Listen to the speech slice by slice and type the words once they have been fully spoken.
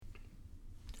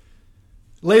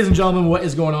Ladies and gentlemen, what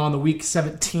is going on? The Week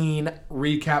 17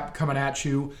 recap coming at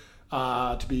you.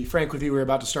 To be frank with you, we're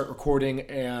about to start recording,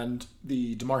 and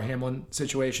the Damar Hamlin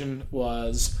situation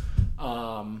was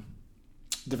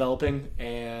developing.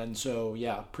 And so,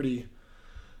 yeah, pretty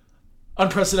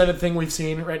unprecedented thing we've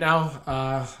seen right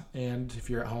now. And if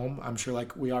you're at home, I'm sure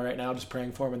like we are right now, just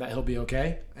praying for him and that he'll be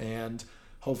okay. And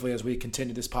hopefully as we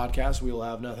continue this podcast, we will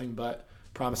have nothing but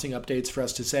promising updates for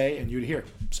us to say and you to hear.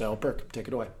 So, Burke, take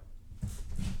it away.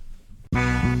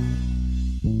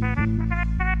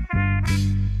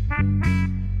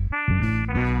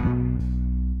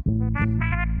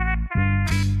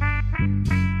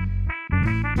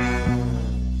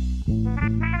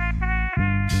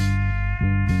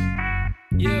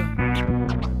 Yeah.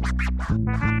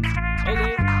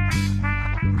 Okay.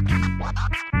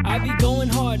 I be going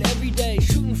hard every day,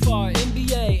 shooting far.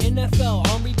 NBA, NFL,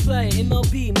 on replay,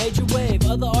 MLB, major wave,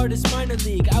 other artists, minor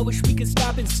league. I wish we could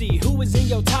stop and see who was in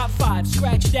your top 5.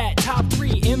 Scratch that, top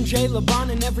 3. MJ,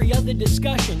 LeBron, and every other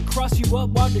discussion. Cross you up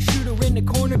while the shooter in the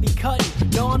corner be cutting.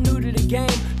 No, I'm new to the game,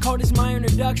 call this my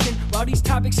introduction. While these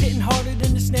topics hitting harder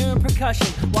than the snare and percussion.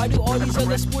 Why do all these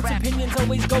other sports opinions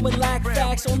always go and lack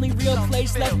facts? Only real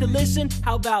place left to listen?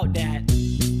 How about that?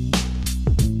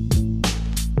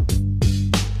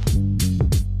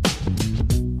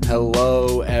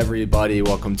 Hello, everybody.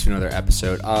 Welcome to another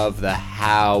episode of the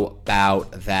How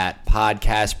About That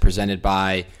podcast presented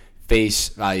by Face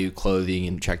Value Clothing,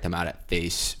 and check them out at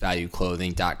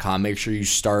facevalueclothing.com. Make sure you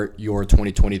start your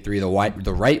 2023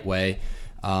 the right way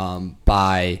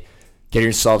by getting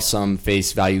yourself some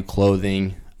Face Value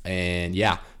Clothing. And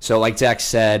yeah, so like Zach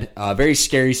said, a very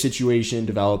scary situation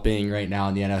developing right now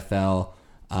in the NFL.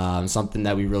 Something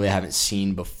that we really haven't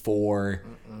seen before.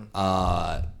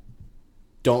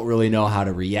 Don't really know how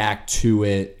to react to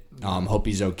it. Hope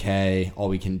he's okay. All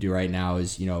we can do right now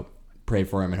is, pray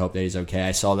for him and hope that he's okay.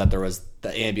 I saw that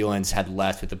the ambulance had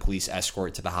left with the police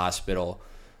escort to the hospital.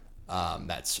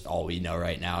 That's all we know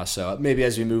right now. So maybe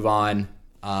as we move on,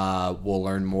 we'll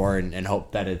learn more and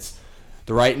hope that it's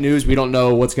the right news. We don't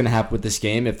know what's going to happen with this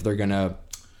game. If they're going to,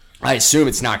 I assume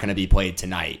it's not going to be played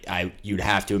tonight. You'd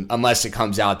have to, unless it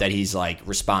comes out that he's like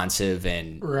responsive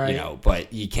and, right.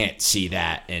 But you can't see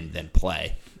that and then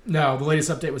play. No, the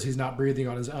latest update was he's not breathing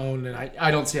on his own, and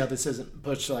I don't see how this isn't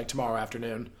pushed to like tomorrow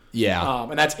afternoon. Yeah.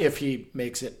 And that's if he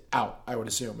makes it out, I would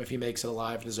assume. If he makes it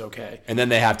alive, it is okay. And then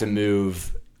they have to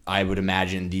move, I would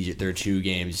imagine, their 2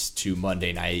 games to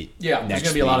Monday night. Yeah, there's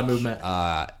going to be a lot of movement.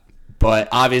 But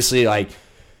obviously, like,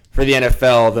 for the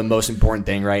NFL, the most important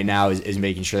thing right now is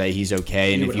making sure that he's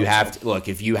okay. And if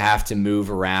you have to move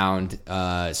around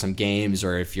some games,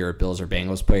 or if you're a Bills or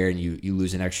Bengals player and you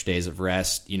lose an extra days of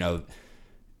rest,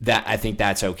 that I think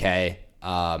that's okay.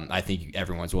 I think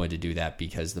everyone's willing to do that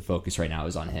because the focus right now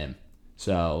is on him.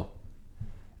 So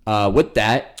with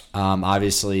that,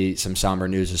 obviously some somber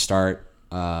news to start.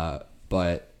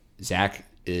 But Zach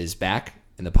is back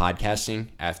in the podcasting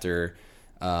after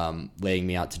laying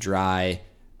me out to dry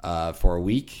for a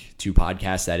week, 2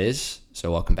 podcasts that is.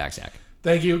 So welcome back, Zach.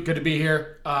 Thank you. Good to be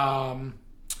here.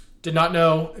 Did not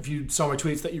know if you saw my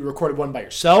tweets that you recorded one by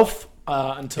yourself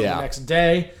until the next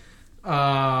day.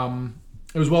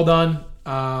 It was well done.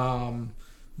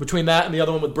 Between that and the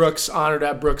other one with Brooks, honored to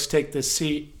have Brooks take this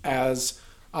seat as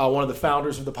one of the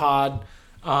founders of the pod.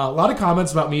 A lot of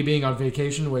comments about me being on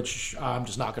vacation, which I'm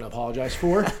just not going to apologize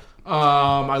for.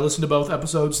 I listened to both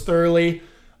episodes thoroughly.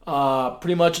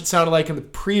 Pretty much it sounded like in the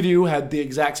preview had the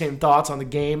exact same thoughts on the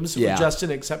games with Justin,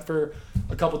 except for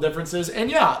a couple differences. And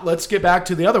yeah, let's get back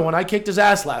to the other one. I kicked his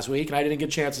ass last week, and I didn't get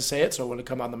a chance to say it, so I want to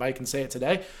come on the mic and say it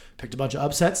today. Picked a bunch of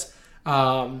upsets.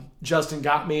 Justin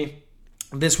got me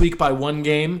this week by 1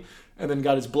 game, and then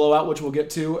got his blowout, which we'll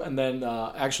get to. And then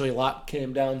actually a lot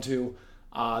came down to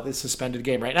this suspended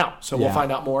game right now. So we'll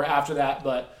find out more after that.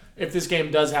 But if this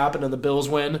game does happen and the Bills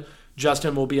win,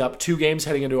 Justin will be up 2 games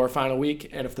heading into our final week.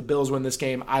 And if the Bills win this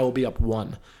game, I will be up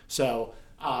 1. So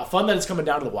fun that it's coming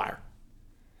down to the wire.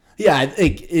 Yeah, I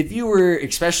think if you were,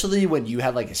 especially when you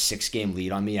had like a 6-game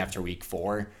lead on me after week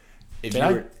 4,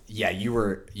 you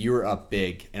were up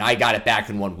big, and I got it back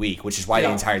in 1 week, which is why the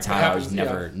entire time I was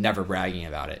never bragging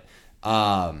about it.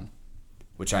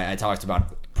 Which I talked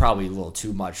about probably a little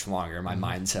too much longer in my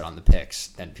mindset on the picks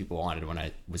than people wanted when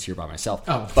I was here by myself.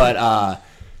 But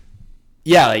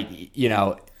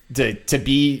to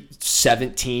be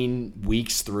 17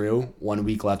 weeks through, 1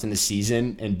 week left in the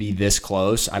season, and be this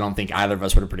close, I don't think either of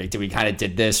us would have predicted. We kind of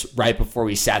did this right before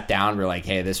we sat down. We're like,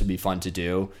 hey, this would be fun to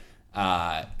do.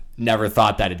 Never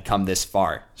thought that it'd come this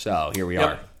far. So here we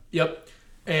are. Yep.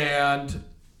 And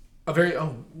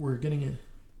we're getting it.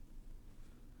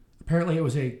 Apparently it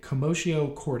was a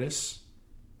commotio cordis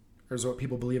or is what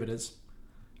people believe it is.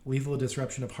 Lethal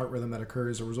disruption of heart rhythm that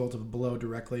occurs as a result of a blow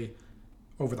directly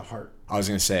over the heart. I was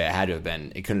going to say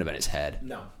it couldn't have been his head.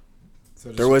 No.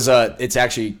 So it's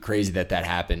actually crazy that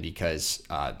happened because,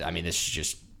 this is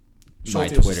just my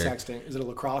Twitter. Texting. Is it a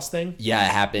lacrosse thing? Yeah,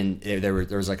 it happened. There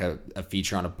was like a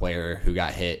feature on a player who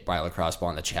got hit by a lacrosse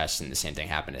ball in the chest, and the same thing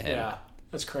happened to him. Yeah,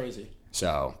 that's crazy.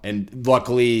 So, and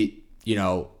luckily,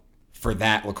 for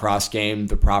that lacrosse game,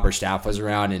 the proper staff was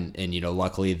around, and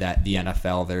luckily that the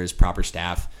NFL, there is proper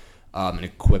staff and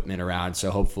equipment around. So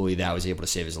hopefully that was able to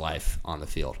save his life on the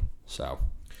field. So,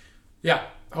 yeah,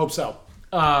 I hope so.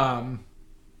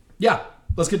 Yeah,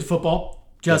 let's get to football.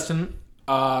 Justin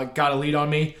got a lead on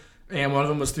me, and one of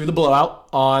them was through the blowout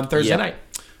on Thursday night.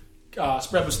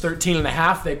 Spread was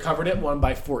 13.5. They covered it, won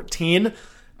by 14.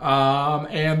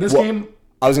 And this game...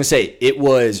 I was going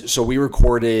to say, so we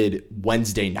recorded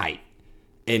Wednesday night,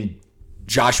 and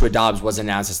Joshua Dobbs wasn't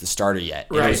announced as the starter yet.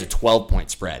 And It was a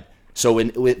 12-point spread. So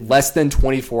with less than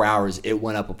 24 hours, it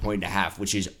went up 1.5,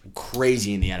 which is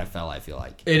crazy in the NFL, I feel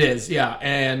like. It is, yeah.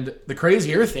 And the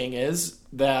crazier thing is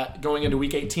that going into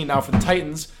Week 18 now for the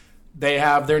Titans, they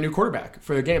have their new quarterback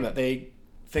for the game that they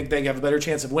think they have a better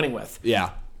chance of winning with.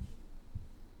 Yeah.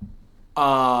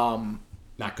 Not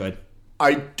good.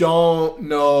 I don't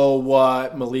know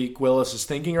what Malik Willis is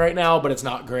thinking right now, but it's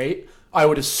not great. I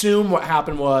would assume what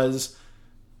happened was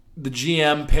the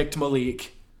GM picked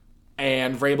Malik,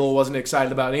 and Vrabel wasn't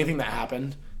excited about anything that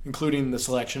happened, including the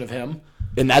selection of him.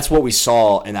 And that's what we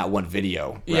saw in that one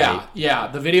video, right? Yeah.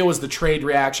 The video was the trade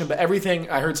reaction, but everything,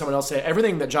 I heard someone else say,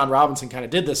 everything that John Robinson kind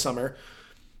of did this summer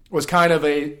was kind of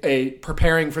a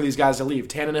preparing for these guys to leave.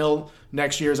 Tannehill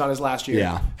next year is on his last year.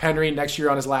 Yeah. Henry next year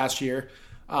on his last year.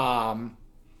 And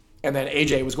then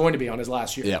AJ was going to be on his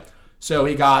last year. Yep. So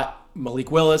he got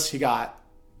Malik Willis, he got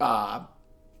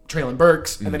Traylon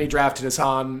Burks, and then he drafted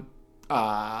Hassan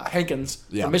Hankins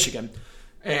from Michigan.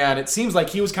 And it seems like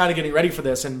he was kind of getting ready for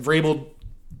this, and Vrabel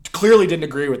clearly didn't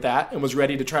agree with that and was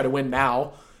ready to try to win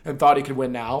now and thought he could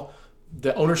win now.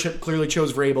 The ownership clearly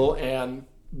chose Vrabel, and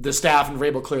the staff and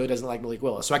Vrabel clearly doesn't like Malik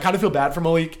Willis. So I kind of feel bad for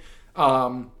Malik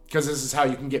because this is how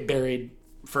you can get buried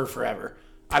for forever.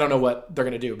 I don't know what they're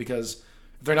going to do because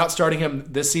if they're not starting him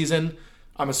this season,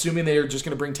 I'm assuming they're just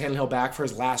going to bring Tannehill back for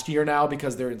his last year now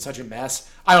because they're in such a mess.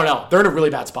 I don't know. They're in a really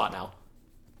bad spot now.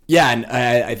 Yeah, and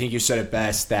I think you said it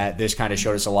best that this kind of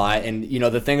showed us a lot. And,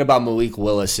 the thing about Malik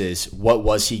Willis is what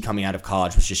was he coming out of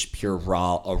college was just a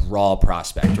raw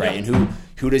prospect, right? Yeah. And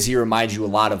who does he remind you a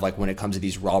lot of, like, when it comes to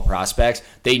these raw prospects?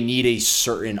 They need a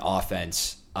certain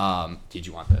offense. Did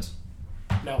you want this?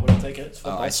 No, but I'll take it.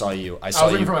 I saw you. I was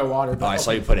looking for my water. I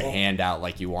saw you put a hand out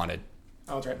like you wanted.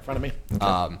 Oh, it's right in front of me. Okay.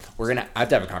 I have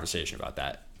to have a conversation about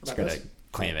that. I'm just going this? to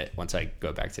claim it once I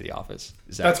go back to the office.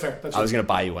 That's fair. I was going to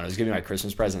buy you one. I was giving you my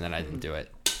Christmas present, and then I didn't do it.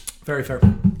 Very fair.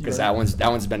 Because that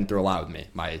one's been through a lot with me.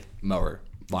 My mower.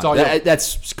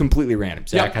 That's completely random.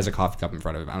 Zach has a coffee cup in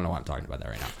front of him. I don't know why I'm talking about that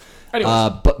right now.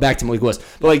 But back to Malik Willis.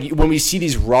 But like when we see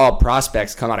these raw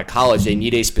prospects come out of college, they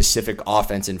need a specific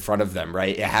offense in front of them,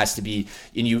 right? It has to be,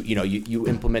 and you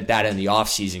implement that in the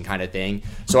offseason kind of thing.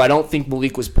 So I don't think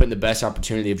Malik was put in the best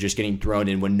opportunity of just getting thrown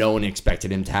in when no one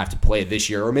expected him to have to play this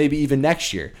year or maybe even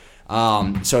next year.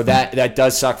 So that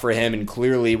does suck for him. And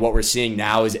clearly what we're seeing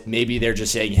now is maybe they're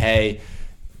just saying, hey,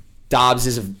 Dobbs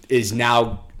is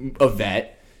now a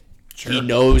vet. Sure. He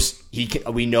knows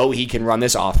we know he can run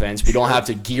this offense. We don't have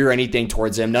to gear anything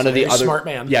towards him. None of the other smart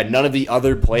man. Yeah, none of the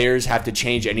other players have to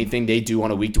change anything they do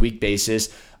on a week-to-week basis.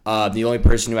 The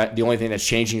only thing that's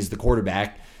changing is the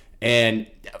quarterback. And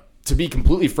to be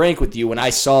completely frank with you, when I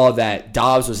saw that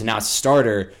Dobbs was announced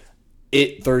starter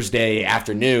Thursday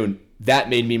afternoon, that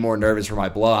made me more nervous for my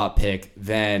blowout pick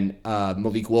than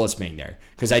Malik Willis being there,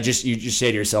 because you just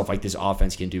say to yourself, like, this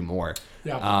offense can do more.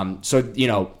 Yeah. So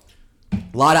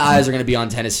a lot of eyes are going to be on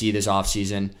Tennessee this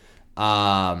offseason.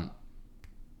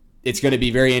 It's going to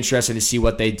be very interesting to see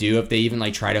what they do, if they even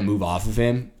like try to move off of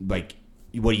him. Like,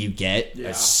 what do you get? Yeah.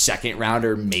 A second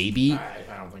rounder, maybe.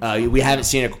 I don't think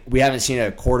so. We haven't seen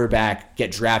a quarterback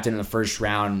get drafted in the first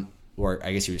round, or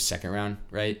I guess he was second round,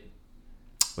 right?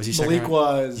 Was he second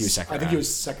round? He was second round. I think he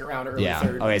was second round or early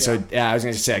third. Okay, so I was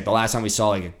going to say, like, the last time we saw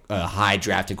like a high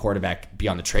drafted quarterback be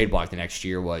on the trade block the next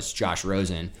year was Josh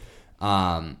Rosen.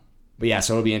 But yeah,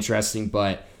 so it'll be interesting.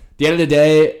 But at the end of the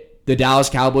day, the Dallas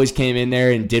Cowboys came in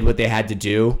there and did what they had to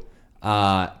do.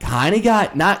 Kind of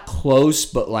got not close,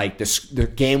 but like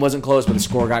the game wasn't close, but the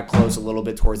score got close a little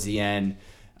bit towards the end.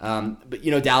 But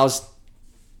Dallas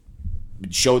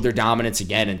showed their dominance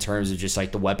again in terms of just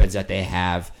like the weapons that they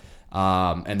have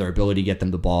and their ability to get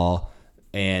them the ball.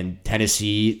 And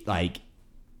Tennessee, like,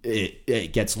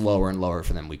 it gets lower and lower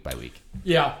for them week by week.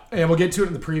 Yeah, and we'll get to it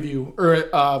in the preview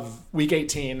of Week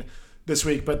 18 this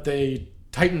week, but the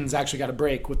Titans actually got a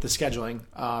break with the scheduling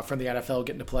from the NFL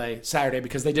getting to play Saturday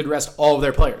because they did rest all of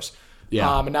their players.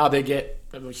 Yeah. And now they get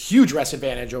a huge rest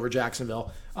advantage over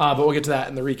Jacksonville. But we'll get to that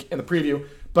in the preview.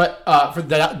 But for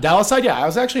the Dallas side, I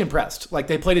was actually impressed. Like,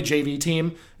 they played a JV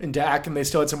team in Dak, and they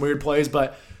still had some weird plays.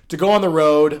 But to go on the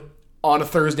road on a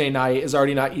Thursday night is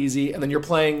already not easy. And then you're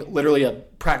playing literally a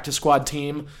practice squad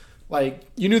team. Like,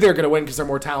 you knew they were going to win because they're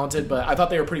more talented, but I thought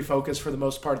they were pretty focused for the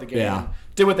most part of the game. Yeah.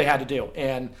 Did what they had to do.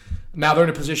 And now they're in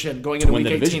a position going into Week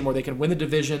 18 where they can win the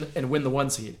division and win the 1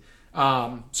 seed.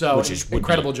 Which is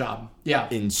incredible job. Yeah.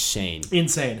 Insane.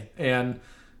 And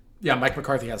yeah, Mike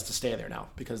McCarthy has to stay there now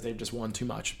because they've just won too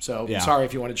much. So sorry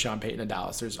if you wanted Sean Payton in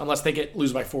Dallas. Unless they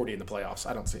lose by 40 in the playoffs.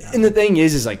 I don't see that. And the thing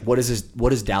is like, what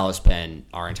has Dallas been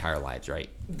our entire lives, right?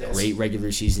 Great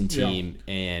regular season team.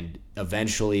 Yeah. And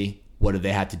eventually, what did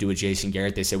they have to do with Jason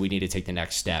Garrett? They said we need to take the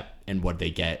next step. And what did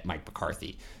they get? Mike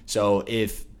McCarthy. So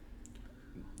if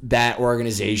that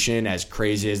organization, as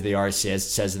crazy as they are,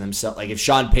 says to themselves, like, if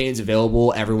Sean Payton's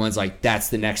available, everyone's like, that's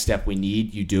the next step we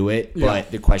need. You do it. Yeah.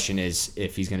 But the question is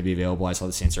if he's going to be available. I saw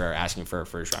the Saints are asking for a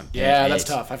first round. Yeah, that's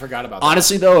tough. I forgot about that.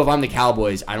 Honestly, though, if I'm the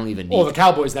Cowboys, I don't even need the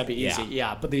Cowboys, that'd be easy.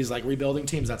 Yeah. But these, like, rebuilding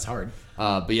teams, that's hard.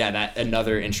 But yeah, that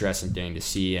another interesting thing to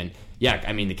see. And yeah,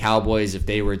 I mean, the Cowboys, if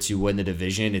they were to win the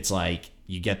division, it's like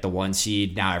you get the 1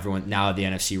 seed. Now the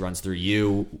NFC runs through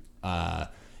you.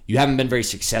 You haven't been very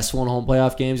successful in home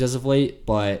playoff games as of late,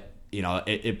 but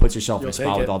it puts yourself in a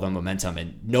spot with all the momentum,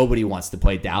 and nobody wants to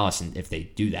play Dallas. And if they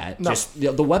do that, just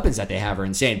the weapons that they have are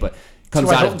insane. But it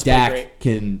comes out if Dak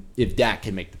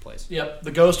can make the plays. Yep,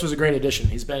 the Ghost was a great addition.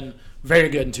 He's been very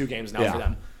good in 2 games now for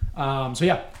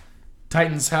them.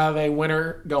 Titans have a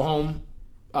winner go home.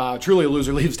 Truly a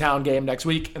loser leaves town game next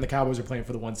week, and the Cowboys are playing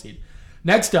for the 1 seed.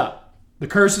 Next up, the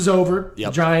curse is over.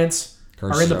 Yep. The Giants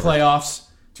are in the playoffs.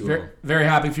 Very, very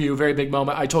happy for you. Very big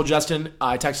moment. I told Justin,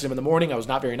 I texted him in the morning. I was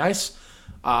not very nice.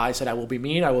 I said, I will be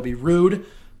mean. I will be rude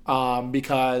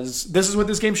because this is what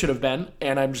this game should have been.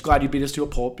 And I'm just glad you beat us to a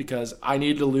pulp because I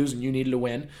needed to lose and you needed to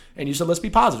win. And you said, let's be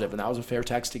positive. And that was a fair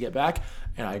text to get back.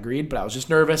 And I agreed, but I was just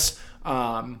nervous.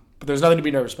 But there's nothing to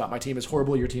be nervous about. My team is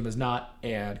horrible. Your team is not.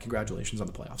 And congratulations on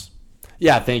the playoffs.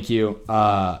 Yeah, thank you.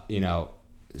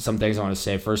 Some things I want to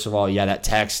say. First of all, that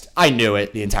text, I knew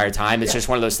it the entire time. It's just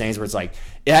one of those things where it's like,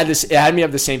 it had me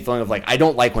have the same feeling of like, I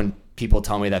don't like when people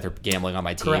tell me that they're gambling on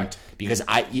my team. Correct. Because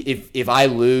if I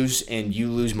lose and you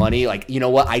lose money, like, you know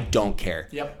what? I don't care.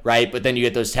 Yep. Right? But then you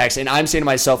get those texts, and I'm saying to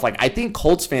myself, like, I think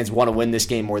Colts fans want to win this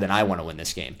game more than I want to win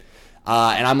this game.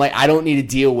 And I'm like, I don't need to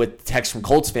deal with texts from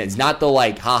Colts fans. Not the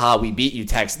like, haha, we beat you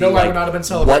text. No, like, I would not have been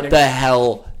celebrating. What the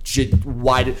hell?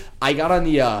 I got on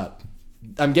the,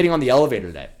 I'm getting on the elevator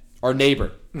today. Our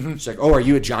neighbor. Mm-hmm. She's like, oh, are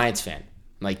you a Giants fan?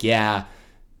 I'm like, yeah.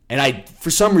 And I, for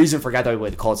some reason, forgot that we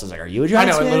played the Colts. I was like, are you a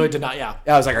Giants fan? I literally did not, yeah.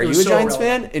 I was like, are you a Giants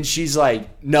fan? And she's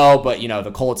like, no, but,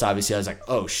 the Colts, obviously. I was like,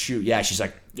 oh, shoot. Yeah. She's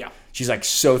like, yeah. She's like,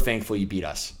 so thankful you beat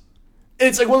us. And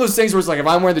it's like one of those things where it's like, if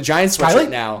I'm wearing the Giants sweatshirt right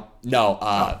now,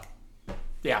 no.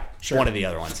 Yeah, sure. One of the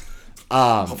other ones.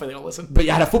 Hopefully they don't listen. But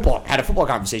yeah, had a football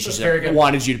conversation. She like,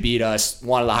 wanted you to beat us,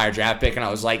 wanted a higher draft pick. And I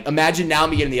was like, imagine now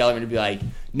me getting in the elevator and be like,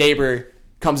 neighbor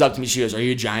comes up to me, she goes, are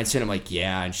you a Giants fan? I'm like,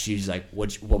 yeah. And she's like,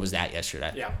 what was that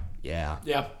yesterday? Yeah.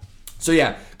 So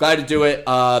yeah, glad to do it.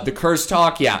 The curse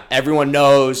talk, yeah, everyone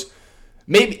knows.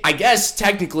 Maybe, I guess,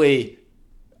 technically,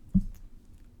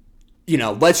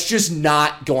 let's just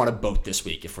not go on a boat this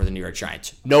week if we're the New York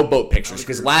Giants. No boat pictures.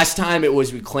 Because last time it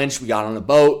was we clinched, we got on the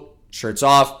boat, shirts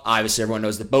off. Obviously, everyone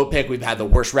knows the boat pick. We've had the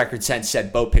worst record since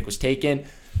said boat pick was taken.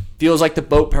 Feels like the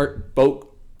boat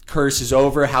curse is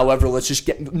over. However, let's just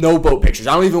get no boat pictures.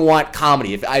 I don't even want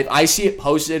comedy. If I see it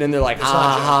posted and they're like, it's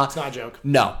not a joke.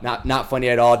 No, not funny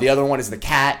at all. The other one is the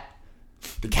cat.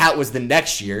 The cat was the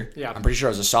next year. Yeah. I'm pretty sure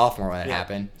I was a sophomore when that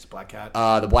happened. It's a black cat.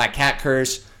 The black cat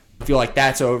curse. I feel like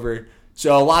that's over.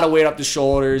 So a lot of weight up the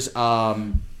shoulders.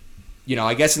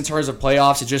 I guess in terms of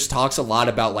playoffs, it just talks a lot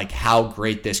about like how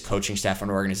great this coaching staff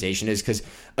and organization is. Because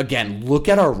again, look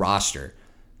at our roster.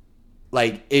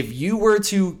 Like if you were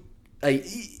to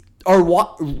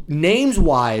names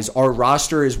wise, our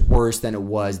roster is worse than it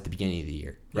was at the beginning of the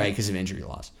year, right? Because of injury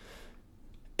loss.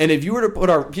 And if you were to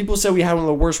put people said we had one of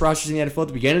the worst rosters in the NFL at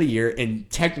the beginning of the year, and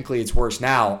technically it's worse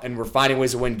now, and we're finding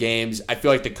ways to win games. I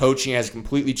feel like the coaching has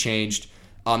completely changed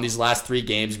these last 3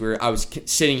 games. Where I was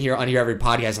sitting here on every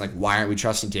podcast and like, why aren't we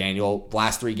trusting Daniel? The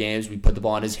last 3 games, we put the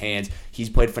ball in his hands. He's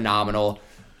played phenomenal.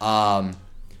 And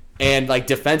like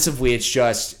defensively, it's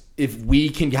just if we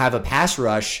can have a pass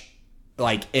rush,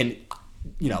 like, and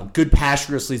good pass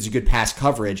rush leads to good pass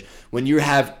coverage. When you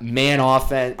have man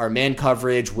offense or man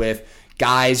coverage with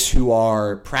guys who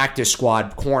are practice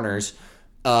squad corners,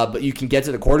 but you can get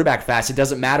to the quarterback fast, it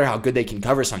doesn't matter how good they can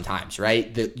cover sometimes,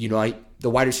 right? The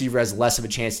wide receiver has less of a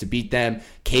chance to beat them.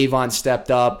 Kayvon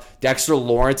stepped up. Dexter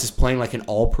Lawrence is playing like an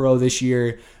all-pro this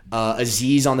year.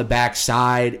 Azeez on the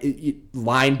backside.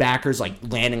 Linebackers like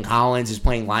Landon Collins is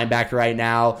playing linebacker right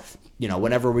now.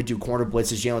 Whenever we do corner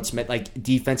blitzes, Jalen Smith,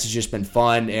 defense has just been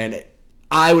fun. And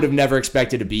I would have never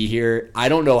expected to be here. I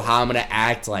don't know how I'm going to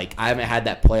act. I haven't had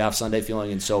that playoff Sunday feeling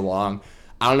in so long.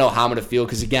 I don't know how I'm going to feel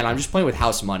because, again, I'm just playing with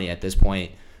house money at this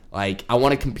point. I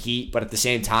want to compete, but at the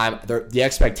same time, the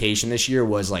expectation this year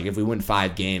was, if we win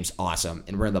 5 games, awesome,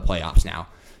 and we're in the playoffs now.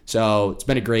 So it's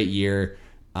been a great year.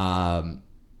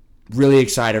 Really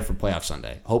excited for playoff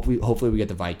Sunday. Hopefully we get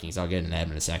the Vikings. I'll get into that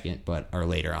in a second, or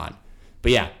later on.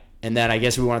 But, yeah, and then I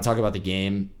guess we want to talk about the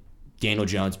game. Daniel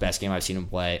Jones, best game I've seen him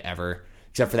play ever,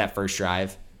 except for that first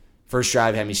drive. First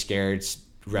drive had me scared.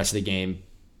 Rest of the game,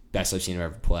 best I've seen him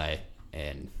ever play.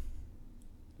 And,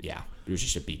 yeah, it was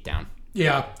just a beatdown.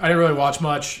 Yeah, I didn't really watch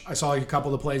much. I saw a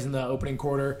couple of the plays in the opening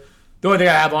quarter. The only thing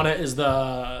I have on it is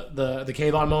the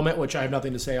Kayvon moment, which I have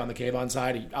nothing to say on the Kayvon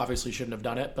side. He obviously shouldn't have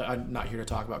done it, but I'm not here to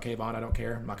talk about Kayvon. I don't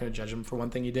care. I'm not going to judge him for one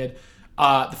thing he did.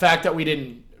 The fact that we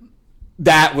didn't...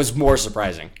 That was more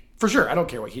surprising. For sure. I don't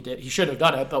care what he did. He shouldn't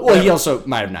have done it. But he also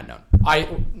might have not known.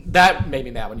 That made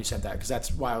me mad when you said that because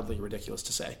that's wildly ridiculous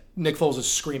to say. Nick Foles is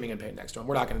screaming in pain next to him.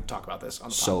 We're not going to talk about this on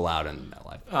the pod. So loud in that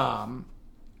live.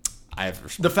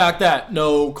 The fact that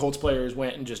no Colts players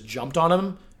went and just jumped on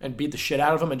him and beat the shit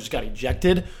out of him and just got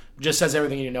ejected just says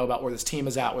everything you need to know about where this team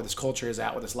is at, where this culture is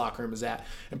at, where this locker room is at.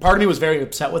 And part of me was very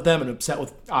upset with them and upset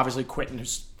with, obviously, Quentin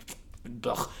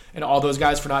and all those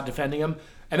guys for not defending him.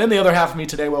 And then the other half of me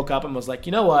today woke up and was like,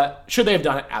 you know what? Should they have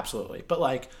done it? Absolutely.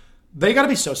 But, they got to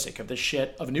be so sick of this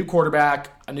shit, of a new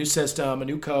quarterback, a new system, a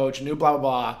new coach, a new blah, blah,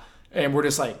 blah. And we're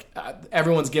just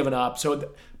everyone's given up.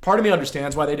 So part of me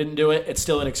understands why they didn't do it. It's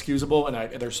still inexcusable,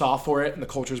 and they're soft for it, and the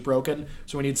culture's broken.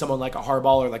 So we need someone like a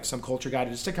Harbaugh or some culture guy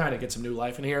to kind of get some new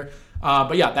life in here.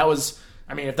 But yeah, that was,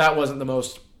 if that wasn't the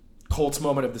most Colts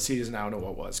moment of the season, I don't know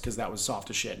what was, because that was soft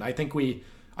as shit. And I think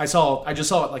I just saw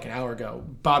it an hour ago.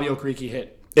 Bobby Okereke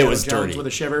hit it was Jones dirty with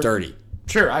a shiver. Dirty.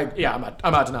 Sure, I'm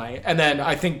not denying it. And then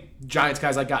I think Giants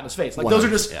guys got in his face. Those are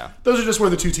just where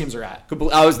the two teams are at.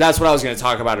 That's what I was going to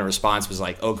talk about in response was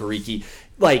Okereke.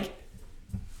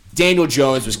 Daniel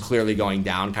Jones was clearly going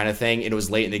down kind of thing. And it was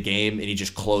late in the game and he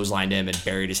just clotheslined him and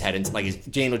buried his head into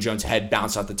Daniel Jones' head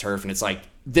bounced off the turf. And it's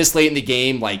this late in the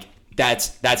game,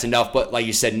 that's enough. But like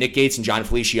you said, Nick Gates and John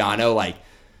Feliciano,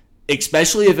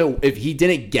 especially if he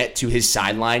didn't get to his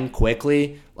sideline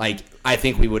quickly, I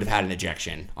think we would have had an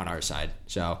ejection on our side.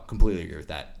 So completely agree with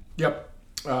that. Yep.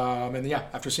 And yeah,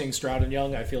 after seeing Stroud and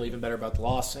Young, I feel even better about the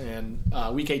loss. And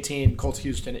Week 18,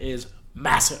 Colts-Houston is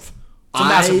massive. It's a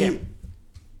massive game.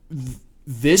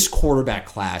 This quarterback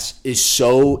class is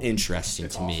so interesting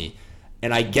to me.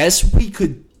 And I guess we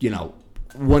could,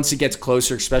 once it gets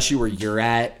closer, especially where you're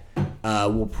at,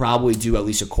 we'll probably do at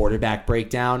least a quarterback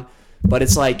breakdown. But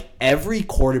it's every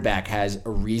quarterback has a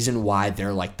reason why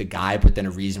they're the guy, but then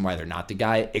a reason why they're not the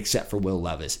guy, except for Will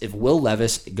Levis. If Will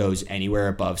Levis goes anywhere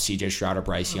above C.J. Stroud or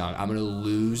Bryce Young, I'm going to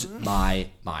lose my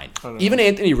mind. Even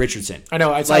Anthony Richardson. I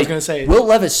know. I was going to say. Will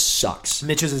Levis sucks.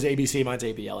 Mitch's is ABC, mine's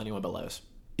ABL. Anyone but Levis.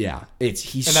 Yeah.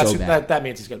 He's so bad. That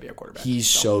means he's going to be a quarterback. He's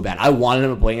so bad. I wanted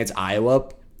him to play against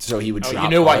Iowa so he would drop. You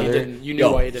knew why he didn't.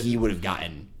 Why he didn't. He would have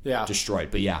gotten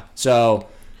destroyed. But yeah. So...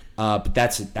 but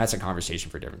that's a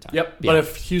conversation for a different time. Yep. Yeah. But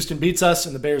if Houston beats us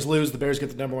and the Bears lose, the Bears get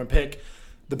the number 1 pick.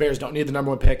 The Bears don't need the number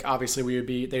 1 pick. Obviously,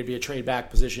 they'd be a trade back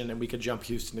position, and we could jump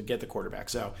Houston to get the quarterback.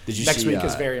 So next week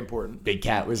is very important. Big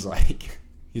Cat was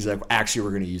he's actually, we're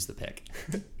going to use the pick.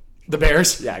 The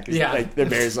Bears? Yeah. The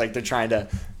Bears, they're trying to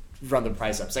run the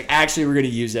price up. It's actually, we're going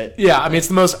to use it. Yeah. It's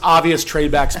the most obvious trade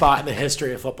back spot in the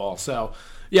history of football. So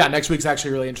yeah, next week's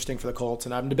actually really interesting for the Colts,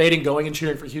 and I'm debating going and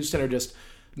cheering for Houston or just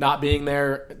not being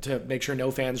there to make sure no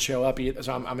fans show up either.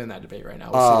 So I'm in that debate right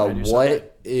now.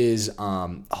 What is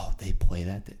they play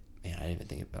that? Man, I didn't even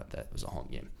think about that. It was a home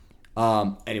game.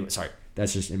 Anyway, sorry.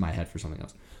 That's just in my head for something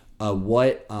else.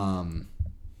 What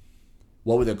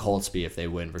would the Colts be if they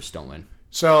win versus don't win?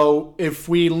 So if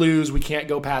we lose, we can't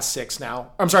go past 6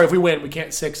 now. I'm sorry, if we win, we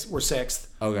can't 6. We're 6th.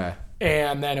 Okay.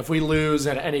 And then if we lose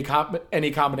at any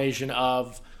combination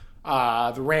of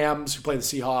the Rams, who play the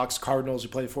Seahawks, Cardinals, who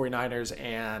play the 49ers,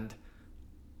 and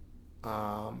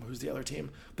who's the other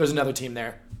team? There's another team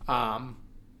there. That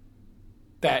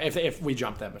if we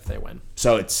jump them, if they win.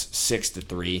 So it's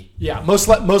 6-3. Yeah, most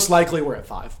likely we're at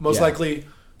 5. Most likely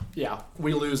yeah,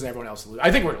 we lose and everyone else loses.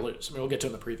 I think we're going to lose. I mean, we'll get to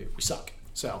it in the preview. We suck.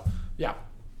 So, yeah.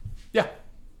 Yeah.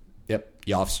 Yep.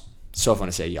 Yoffs. So fun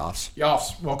to say Yoffs.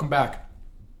 Yoffs. Welcome back.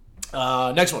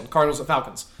 Next one, Cardinals at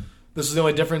Falcons. This is the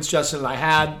only difference Justin and I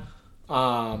had.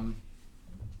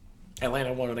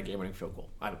 Atlanta won on a game-winning field goal.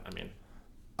 I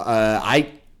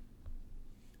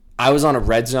was on a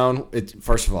red zone.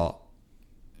 First of all,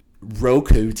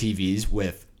 Roku TVs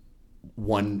with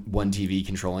one TV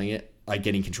controlling it, like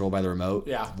getting controlled by the remote.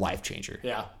 Yeah, life changer.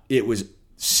 Yeah, it was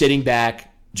sitting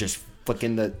back, just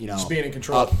flicking the just being in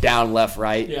control, up, down, left,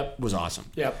 right. Yep, was awesome.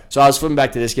 Yep. So I was flipping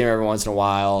back to this game every once in a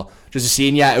while, just to see.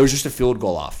 And yeah, it was just a field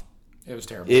goal off. It was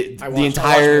terrible.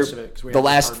 The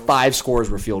last 5 scores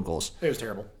were field goals. It was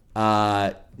terrible.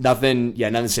 Nothing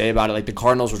to say about it. Like the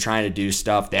Cardinals were trying to do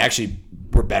stuff. They actually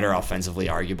were better offensively,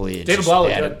 arguably. David Blau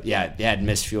looked good. They had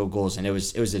missed field goals, and it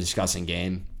was a disgusting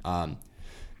game.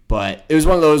 But it was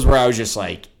one of those where I was just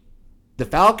like, the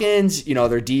Falcons,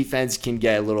 their defense can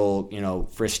get a little,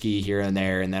 frisky here and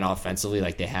there, and then offensively,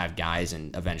 like they have guys,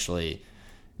 and eventually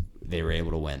they were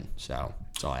able to win. So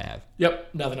that's all I have.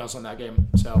 Yep, nothing else on that game.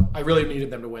 So I really needed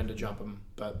them to win to jump them,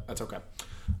 but that's okay.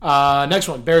 Next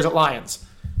one, Bears at Lions.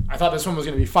 I thought this one was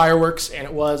going to be fireworks, and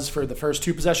it was for the first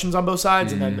 2 possessions on both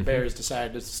sides, and then the Bears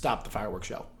decided to stop the fireworks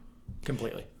show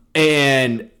completely.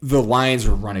 And the Lions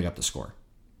were running up the score.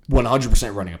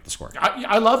 100% running up the score.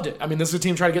 I loved it. I mean, this is a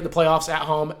team trying to get in the playoffs at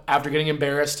home after getting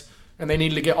embarrassed, and they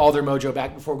needed to get all their mojo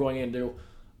back before going into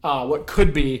what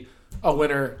could be a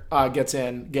winner gets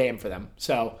in game for them.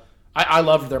 So I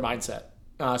loved their mindset,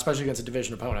 especially against a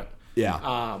division opponent.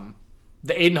 Yeah.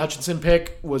 The Aiden Hutchinson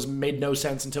pick made no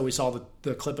sense until we saw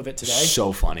the clip of it today.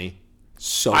 So funny.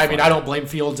 I mean, I don't blame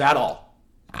Fields at all.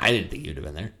 I didn't think he would have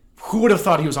been there. Who would have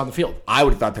thought he was on the field? I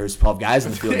would have thought there was 12 guys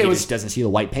in the field. He just doesn't see the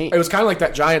white paint. It was kind of like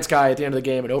that Giants guy at the end of the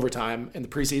game in overtime in the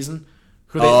preseason.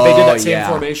 They did that same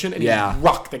formation, and he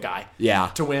rocked the guy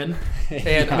to win.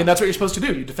 And, I mean, that's what you're supposed to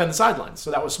do. You defend the sidelines,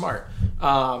 so that was smart.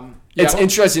 It's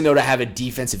interesting, though, to have a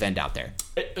defensive end out there.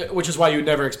 Which is why you would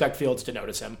never expect Fields to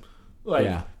notice him.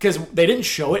 Because they didn't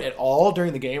show it at all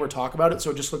during the game or talk about it,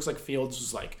 so it just looks like Fields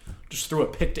was just threw a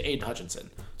pick to Aiden Hutchinson.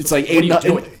 It's like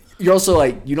Aiden. You're also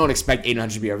like, you don't expect Aiden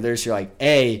Hutchinson to be over there, so you're like,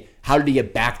 A, how did he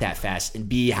get back that fast? And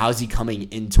B, how's he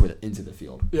coming into the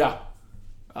field? Yeah.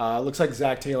 Looks like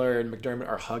Zach Taylor and McDermott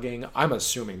are hugging. I'm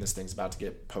assuming this thing's about to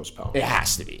get postponed. It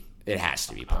has to be. It has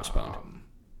to be postponed.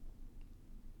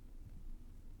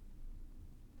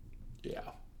 Yeah.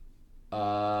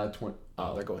 20.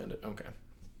 Oh, they're going to. Okay.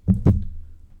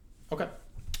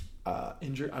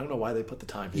 Injured. I don't know why they put the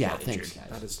time. Yeah, thanks, guys.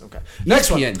 That is okay.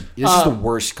 Next one. This is the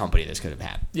worst company this could have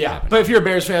happened. Yeah, but if you're a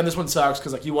Bears fan, this one sucks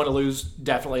because you want to lose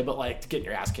definitely, but getting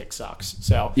your ass kicked sucks.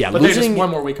 So yeah, but losing just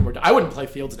one more week and we're done. I wouldn't play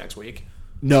Fields next week.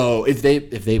 No, if they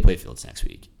play Fields next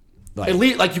week, at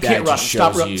least you can't run.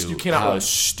 Stop running. You cannot run. How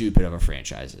stupid of a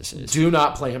franchise this is. Do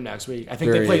not play him next week. I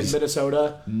think they play in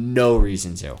Minnesota. No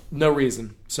reason to. No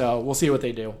reason. So we'll see what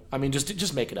they do. I mean,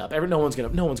 just make it up. No one's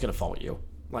gonna fault you.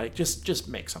 Just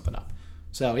make something up.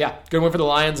 So, yeah, good win for the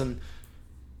Lions, and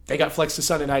they got flexed to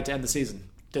Sunday night to end the season.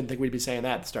 Didn't think we'd be saying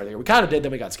that at the start of the year. We kind of did,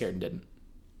 then we got scared and didn't.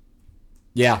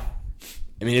 Yeah.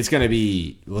 I mean, it's going to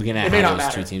be looking at how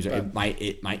those two teams are.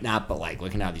 It might not, but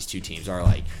looking at how these two teams are,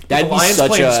 that'd the Lions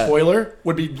playing a spoiler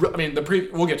would be. I mean,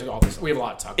 we'll get to all this. We have a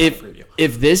lot to talk about in the preview.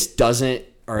 If this doesn't,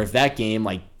 or if that game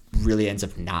really ends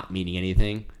up not meaning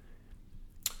anything,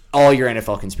 all your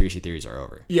NFL conspiracy theories are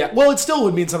over. Yeah, well, it still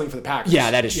would mean something for the Packers.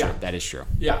 Yeah, that is true. That is true.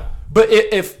 Yeah, but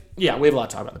we have a lot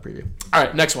to talk about in the preview. All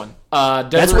right, next one.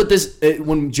 That's what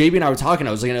when JB and I were talking,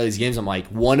 I was looking at these games. I'm like,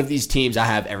 one of these teams, I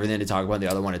have everything to talk about.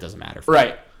 The other one, it doesn't matter.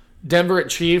 Right. Denver at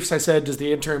Chiefs. I said, does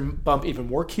the interim bump even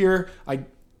work here? I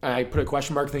put a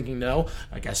question mark, thinking no.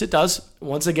 I guess it does.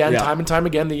 Once again, time and time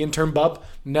again, the interim bump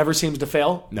never seems to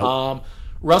fail. Nope.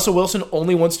 Russell Wilson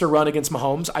only wants to run against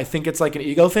Mahomes. I think it's an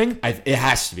ego thing. It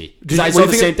has to be. Because I saw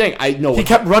the same thing. I know he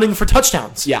kept running for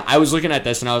touchdowns. Yeah, I was looking at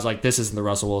this and I was like, this isn't the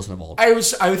Russell Wilson of old. I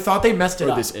thought they messed it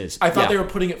up. This is. I thought they were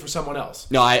putting it for someone else.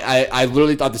 No, I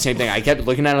literally thought the same thing. I kept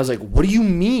looking at it. I was like, what do you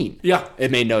mean? Yeah. It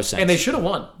made no sense. And they should have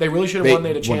won. They really should have won. They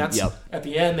had a chance. At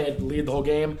the end, they had to lead the whole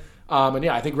game.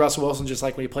 I think Russell Wilson, just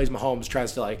when he plays Mahomes,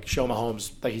 tries to show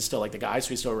Mahomes that he's still the guy, so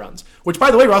he still runs. Which,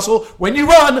 by the way, Russell, when you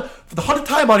run for the 100th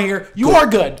time on here, you are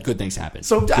good. Good things happen.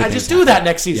 So just do that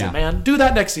next season, man. Do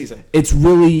that next season. It's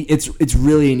really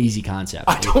an easy concept.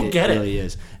 I don't get it. It really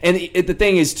is. And the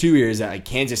thing is too here is that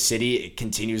Kansas City, it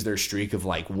continues their streak of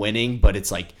winning, but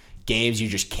it's games you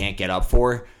just can't get up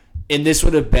for. And this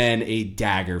would have been a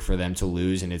dagger for them to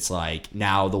lose, and it's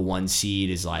now the 1 seed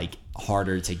is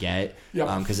harder to get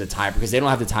because they don't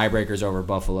have the tiebreakers over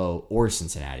Buffalo or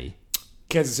Cincinnati.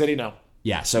 Kansas City, no.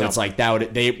 Yeah, so it's like that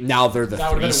would they're the 3 seed.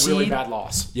 That would have been a really bad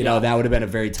loss. You know, that would have been a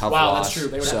very tough loss. Wow, that's true.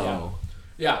 They would have,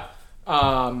 yeah.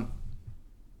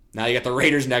 Now you got the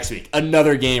Raiders next week.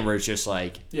 Another game where it's just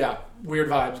like weird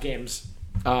vibes games.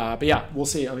 But yeah, we'll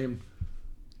see. I mean,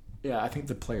 I think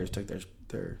the players took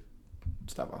their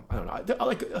stuff off. I don't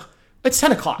know. It's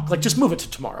 10 o'clock. Like, just move it to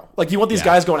tomorrow. Like, you want these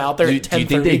guys going out there at 10:30? Do you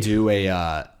think they do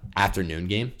a afternoon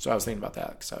game? So I was thinking about that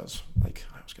because I was going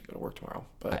to go to work tomorrow.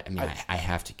 But I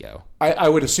have to go. I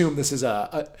would assume this is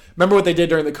remember what they did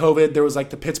during the COVID? There was like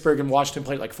the Pittsburgh and Washington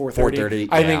played like 4:30. 4:30.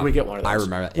 I think we get one of those. I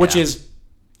remember that. Which is,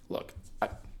 look,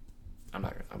 I'm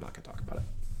not going to talk about it.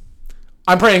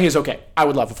 I'm praying he's okay. I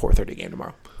would love a 4:30 game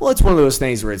tomorrow. Well, it's one of those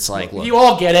things where it's like, look, you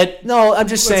all get it. No, I'm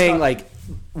just saying, like,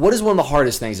 what is one of the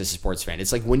hardest things as a sports fan?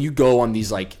 It's like when you go on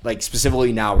these, like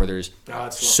specifically now where there's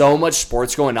so much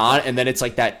sports going on, and then it's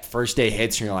like that first day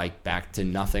hits, and you're like back to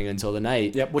nothing until the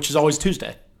night. Yep, which is always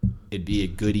Tuesday. It'd be a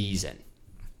good ease-in.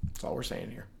 That's all we're saying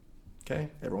here. Okay,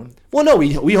 everyone. Well, no,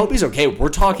 we hope he's okay. We're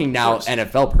talking now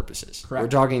NFL purposes. Correct.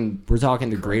 We're talking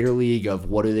the greater league of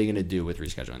what are they going to do with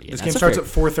rescheduling the game. This game starts at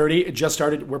 4:30. It just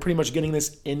started. We're pretty much getting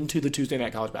this into the Tuesday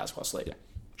night college basketball slate. Yeah.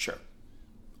 Sure.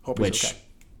 Hope he's okay.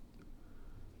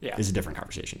 Yeah, is a different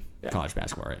conversation. Yeah. College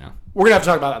basketball right now. We're gonna have to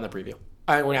talk about that in the preview.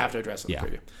 We're gonna have to address it in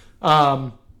the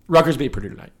preview. Rutgers beat Purdue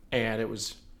tonight, and it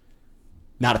was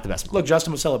not at the best moment. Look,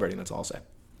 Justin was celebrating. That's all I'll say.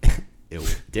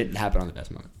 It didn't happen on the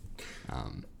best moment.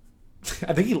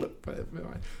 I think he lived.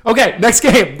 Okay, next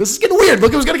game. This is getting weird.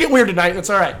 Look, it was gonna get weird tonight.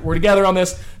 That's all right. We're together on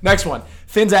this. Next one.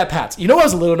 Fins at Pats. You know what I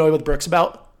was a little annoyed with Brooks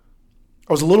about?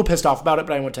 I was a little pissed off about it,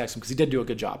 but I didn't want to text him because he did do a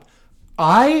good job.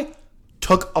 I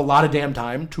took a lot of damn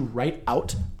time to write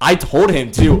out. I told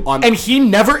him to, and he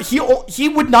never he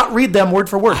would not read them word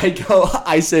for word.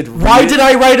 I said, why did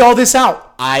I write all this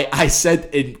out? I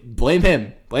said, blame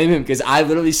him because I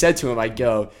literally said to him, I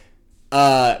go,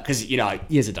 because he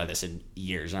hasn't done this in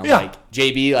years. And I'm like,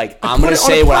 JB, like I'm gonna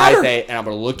say what I say, and I'm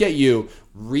gonna look at you,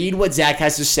 read what Zach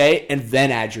has to say, and then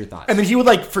add your thoughts. And then he would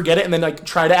like forget it, and then like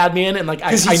try to add me in, and like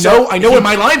I know when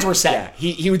my lines were set.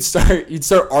 Yeah, he'd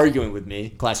start arguing with me,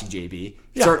 classic JB.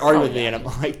 Start arguing with me, and I'm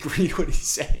like, read what he's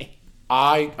saying.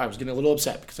 I was getting a little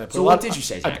upset because I put. So what did you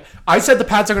say, Zach? I said the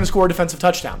Pats are going to score a defensive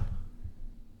touchdown,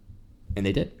 and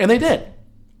they did.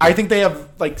 I think they have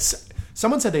like.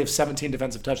 Someone said they have 17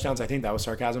 defensive touchdowns. I think that was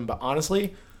sarcasm, but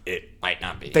honestly, it might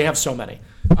not be. They have so many.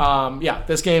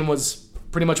 This game was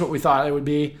pretty much what we thought it would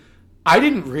be. I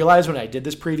didn't realize when I did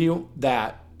this preview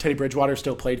that Teddy Bridgewater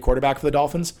still played quarterback for the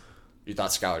Dolphins. You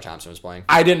thought Skylar Thompson was playing?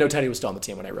 I didn't know Teddy was still on the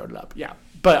team when I wrote it up. Yeah.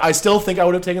 But I still think I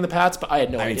would have taken the Pats, but I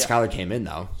had no idea. Skylar came in,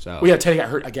 though. So. Well, yeah, Teddy got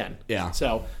hurt again. Yeah.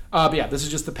 So, this is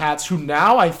just the Pats, who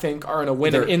now I think are in a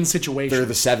win-in situation. They're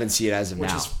the 7th seed as of now.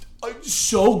 Which is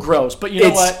so gross. But you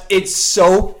know what? It's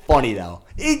so funny, though.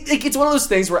 It's one of those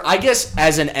things where I guess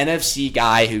as an NFC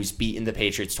guy who's beaten the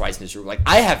Patriots twice in this group, like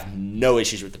I have no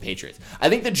issues with the Patriots. I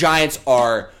think the Giants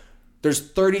are... There's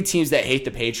 30 teams that hate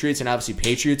the Patriots, and obviously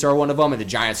Patriots are one of them, and the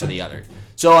Giants are the other.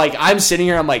 So, like, I'm sitting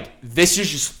here, I'm like, this is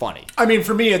just funny. I mean,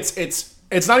 for me, it's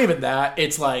not even that.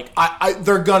 It's like,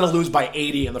 they're going to lose by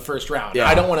 80 in the first round. Yeah.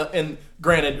 I don't want to, and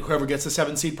granted, whoever gets the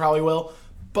 7th seed probably will,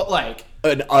 but like...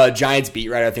 A Giants beat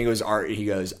writer, I think it was Art, he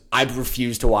goes, I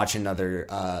refuse to watch another,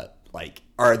 never mind,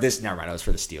 it was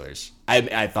for the Steelers.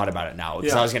 I thought about it now,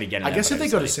 because I was going to get into it. I guess if they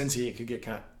go to Cincy, it could get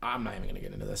kind of... I'm not even going to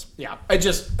get into this. Yeah,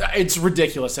 it's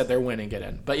ridiculous that they're winning and get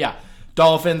in. But yeah,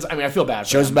 Dolphins, I mean, I feel bad for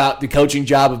Shows them. About the coaching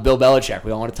job of Bill Belichick. We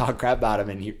don't want to talk crap about him.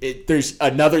 And there's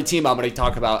another team I'm going to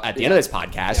talk about at the end of this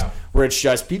podcast where it's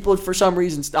just people, for some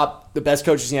reason, stop the best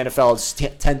coaches in the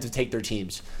NFL tend to take their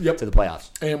teams to the playoffs.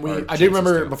 And I did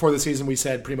remember before the season we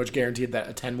said pretty much guaranteed that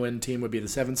a 10-win team would be the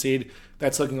 7th seed.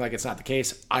 That's looking like it's not the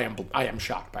case. I am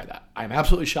shocked by that. I am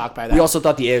absolutely shocked by that. We also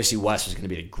thought the AFC West was going to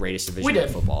be the greatest division in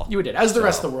football. You did, as the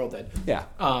rest of the world did. Yeah.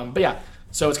 But yeah,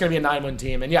 so it's going to be a 9-win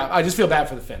team. And yeah, I just feel bad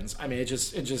for the Finns. I mean, it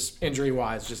just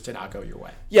injury-wise just did not go your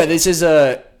way. Yeah, this is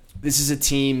a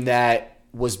team that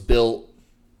was built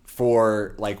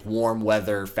for like warm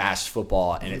weather, fast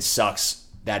football, and it sucks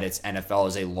that its NFL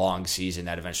is a long season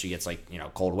that eventually gets like,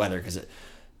 cold weather because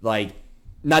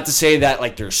not to say that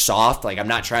like they're soft, like I'm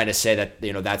not trying to say that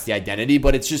that's the identity,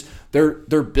 but it's just they're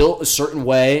built a certain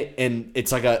way, and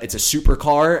it's a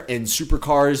supercar, and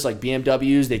supercars like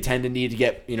BMWs, they tend to need to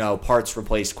get parts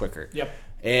replaced quicker. Yep.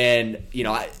 And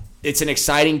it's an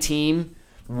exciting team.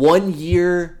 1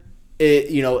 year,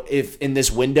 if in this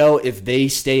window, if they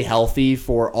stay healthy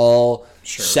for all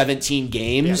 17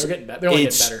 games, they're only getting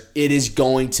better. It is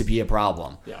going to be a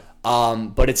problem. Yeah.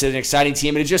 But it's an exciting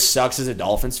team, and it just sucks as a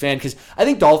Dolphins fan because I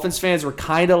think Dolphins fans were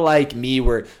kind of like me,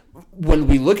 where when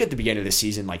we look at the beginning of the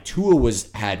season, like Tua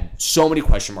had so many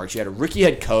question marks. You had a rookie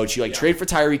head coach. You trade for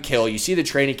Tyreek Hill. You see the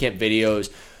training camp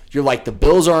videos. You're like, the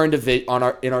Bills are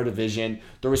in our division.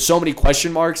 There were so many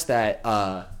question marks that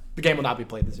the game will not be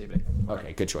played this evening.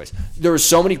 Okay, good choice. There were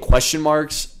so many question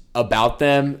marks about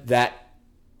them that,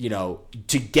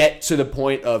 to get to the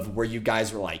point of where you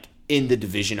guys were like in the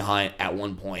division hunt at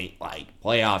one point, like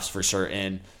playoffs for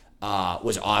certain,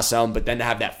 was awesome. But then to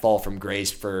have that fall from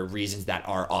grace for reasons that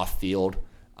are off field,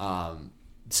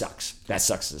 sucks. That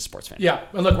sucks as a sports fan. Yeah,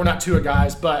 and look, we're not Tua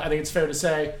guys, but I think it's fair to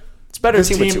say it's better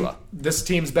team with Tua. This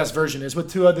team's best version is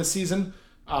with Tua this season.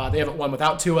 They haven't won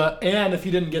without Tua, and if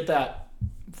he didn't get that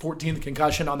 14th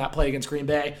concussion on that play against Green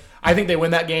Bay, I think they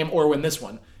win that game or win this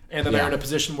one, and then they're in a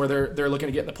position where they're looking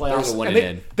to get in the playoffs.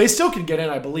 And they still can get in,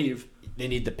 I believe. They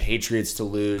need the Patriots to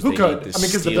lose. Who could?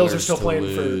 Because the Bills are still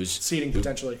playing for seeding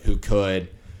potentially. Who could?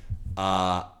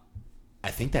 I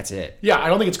think that's it. Yeah, I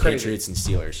don't think it's crazy. Patriots and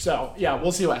Steelers. So, yeah,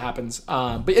 we'll see what happens.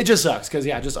 But it just sucks because,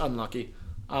 just unlucky.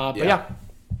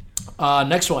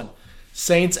 Next one.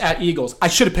 Saints at Eagles. I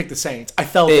should have picked the Saints. I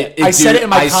felt it. I said it in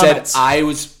my comments. I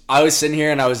was sitting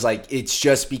here and I was like, it's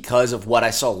just because of what I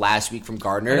saw last week from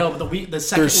Gardner. No, but the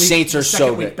second week, Saints are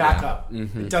so good. Backup. Yeah.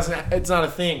 Mm-hmm. It's not a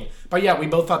thing. But yeah, we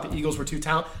both thought the Eagles were too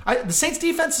talented. The Saints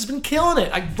defense has been killing it.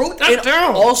 I wrote that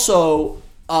down. Also,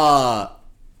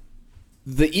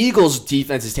 the Eagles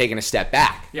defense is taking a step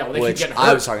back. Yeah, well, they keep getting hurt.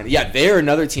 I was talking. Yeah, they're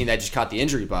another team that just caught the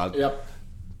injury bug. Yep.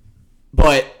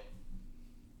 But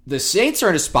the Saints are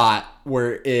in a spot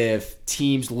where if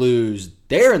teams lose,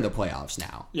 they're in the playoffs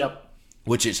now. Yep.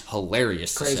 Which is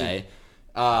hilarious to say.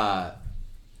 And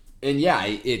yeah,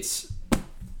 it's...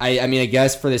 I mean, I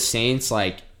guess for the Saints,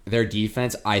 like, their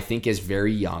defense, I think, is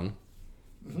very young.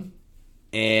 Mm-hmm.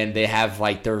 And they have,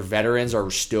 like, their veterans are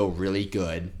still really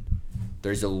good.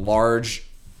 There's a large...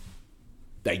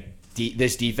 Like,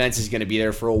 this defense is going to be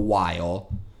there for a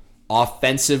while.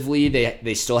 Offensively,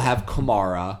 they still have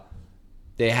Kamara.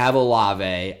 They have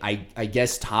Olave. I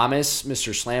guess Thomas,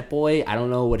 Mr. Slant Boy. I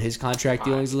don't know what his contract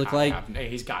dealings look like.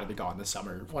 He's got to be gone this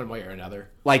summer, one way or another.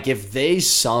 Like, if they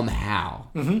somehow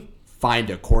find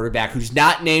a quarterback who's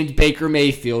not named Baker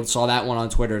Mayfield, saw that one on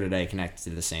Twitter today, connected to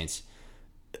the Saints.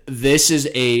 This is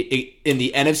in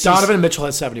the NFC. Donovan Mitchell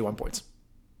has 71 points.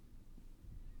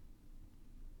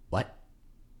 What?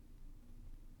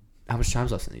 How much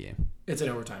time's left in the game? It's in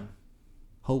overtime.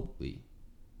 Holy.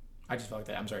 I just felt like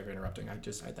that. I'm sorry for interrupting.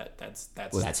 That's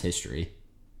well, that's history.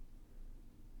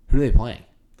 Who are they playing?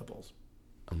 The Bulls.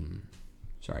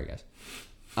 Sorry, guys.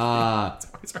 It's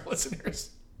always our listeners.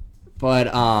 But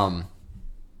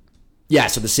yeah.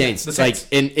 So the Saints, like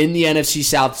in the NFC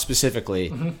South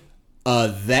specifically,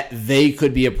 that they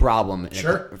could be a problem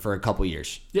for a couple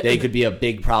years. Yeah, they could be a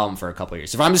big problem for a couple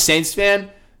years. If I'm a Saints fan,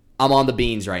 I'm on the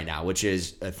beans right now, which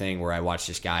is a thing where I watch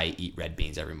this guy eat red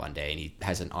beans every Monday, and he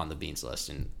has an on the beans list,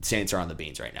 and Saints are on the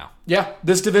beans right now. Yeah,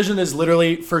 this division is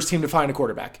literally first team to find a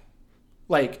quarterback.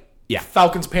 Like,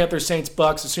 Falcons, Panthers, Saints,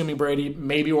 Bucks, assuming Brady,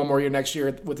 maybe one more year next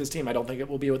year with his team. I don't think it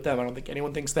will be with them. I don't think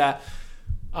anyone thinks that.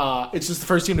 It's just the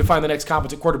first team to find the next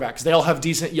competent quarterback because they all have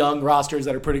decent young rosters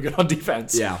that are pretty good on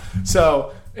defense. Yeah.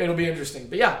 So it'll be interesting.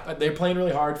 But yeah, they're playing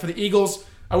really hard. For the Eagles,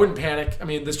 I wouldn't panic. I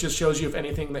mean, this just shows you, if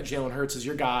anything, that Jalen Hurts is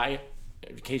your guy,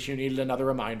 in case you needed another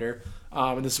reminder.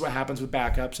 And this is what happens with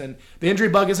backups. And the injury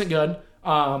bug isn't good.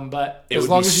 But it as would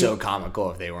long be as so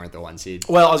comical if they weren't the 1 seed.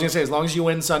 Well, I was going to say, as long as you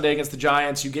win Sunday against the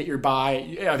Giants, you get your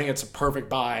bye. I think it's a perfect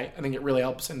bye. I think it really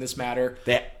helps in this matter.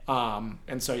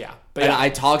 And so, yeah. But I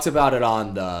talked about it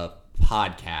on the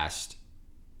podcast,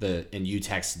 and you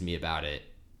texted me about it,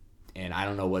 and I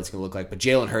don't know what it's going to look like, but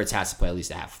Jalen Hurts has to play at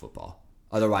least a half of football.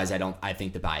 Otherwise, I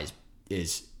think the bye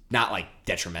is not like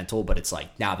detrimental, but it's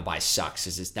like now the bye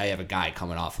sucks. Now you have a guy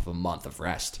coming off of a month of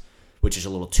rest, which is a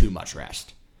little too much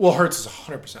rest. Well, Hurts is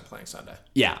 100% playing Sunday.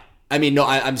 Yeah. I mean, no,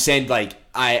 I'm saying, like,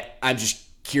 I'm just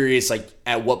curious, like,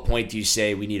 at what point do you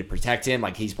say we need to protect him?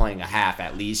 Like, he's playing a half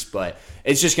at least, but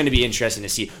it's just going to be interesting to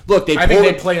see. Look, I think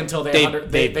they play until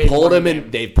they pulled him in.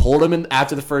 They've pulled him in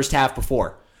after the first half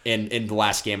before in the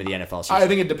last game of the NFL season. I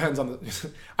think it depends on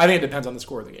the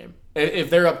score of the game.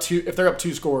 If they're up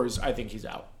two scores, I think he's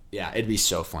out. Yeah, it'd be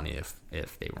so funny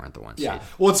if they weren't the ones. Yeah.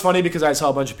 Well, it's funny because I saw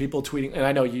a bunch of people tweeting, and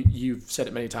I know you've said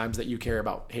it many times that you care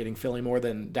about hating Philly more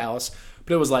than Dallas,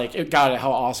 but it was like,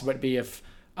 how awesome would it be if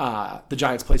the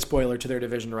Giants play spoiler to their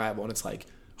division rival, and it's like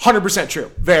 100% true,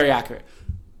 very accurate.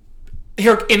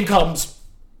 Here in comes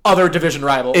other division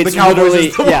rival. It's the Cowboys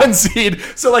is the 1 seed.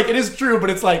 So, like, it is true, but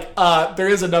it's like there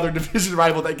is another division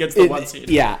rival that gets the 1 seed.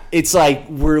 Yeah, it's like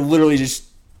we're literally just...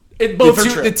 Both are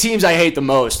true. The teams I hate the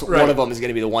most, one of them is going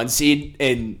to be the 1 seed,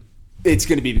 and it's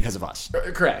going to be because of us.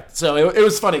 Correct. So it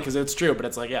was funny because it's true, but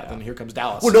it's like, then here comes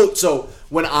Dallas. Well, no, so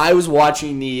when I was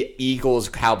watching the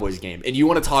Eagles-Cowboys game, and you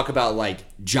want to talk about, like,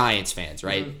 Giants fans,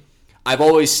 right? Mm-hmm. I've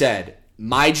always said,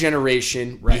 my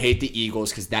generation, we hate the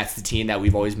Eagles because that's the team that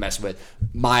we've always messed with.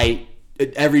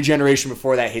 Every generation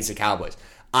before that hates the Cowboys.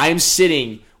 I'm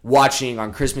sitting watching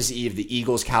on Christmas Eve the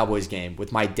Eagles-Cowboys game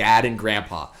with my dad and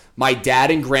grandpa. My dad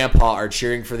and grandpa are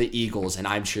cheering for the Eagles, and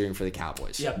I'm cheering for the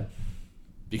Cowboys. Yep.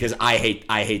 Because I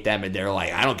hate them, and they're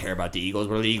like, I don't care about the Eagles.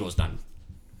 What are the Eagles done?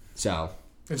 So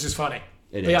it's just funny.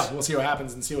 But yeah, we'll see what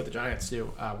happens and see what the Giants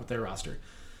do with their roster.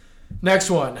 Next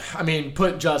one. I mean,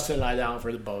 put Justin and I down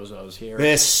for the bozos here.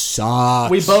 This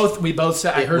sucks. We both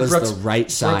said. I heard Brooks. The right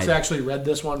side. Brooks actually read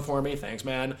this one for me. Thanks,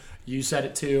 man. You said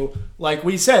it too. Like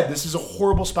we said, this is a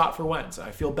horrible spot for Wentz.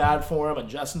 I feel bad for him, and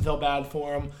Justin felt bad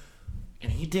for him.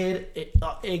 And he did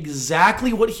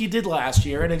exactly what he did last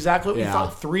year, and exactly what we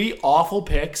thought. 3 awful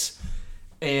picks.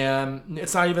 And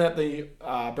it's not even that the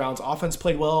Browns' offense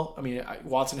played well. I mean,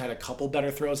 Watson had a couple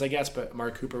better throws, I guess, but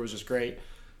Amari Cooper was just great.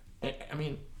 I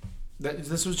mean,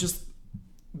 this was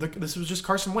just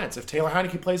Carson Wentz. If Taylor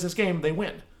Heineke plays this game, they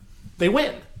win. They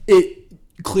win. It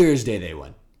clear as day they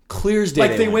win. Clear as day.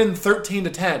 Like they win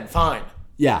 13-10. Fine.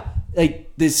 Yeah,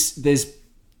 like this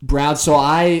Browns. So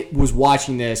I was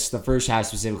watching this the first half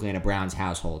specifically in a Browns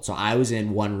household. So I was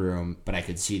in one room, but I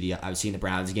could see I was seeing the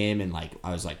Browns game, and like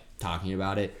I was like talking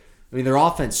about it. I mean, their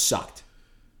offense sucked.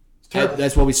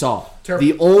 That's what we saw. Terrible.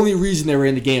 The only reason they were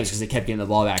in the game is because they kept getting the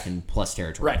ball back in plus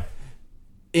territory. Right.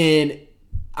 And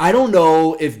I don't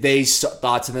know if they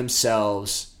thought to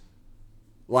themselves,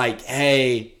 like,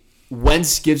 hey,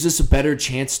 Wentz gives us a better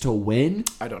chance to win.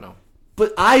 I don't know.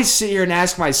 But I sit here and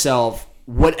ask myself,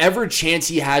 whatever chance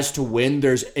he has to win,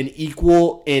 there's an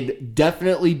equal and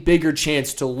definitely bigger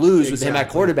chance to lose with him at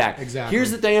quarterback. Exactly.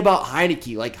 Here's the thing about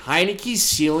Heineke. Like, Heineke's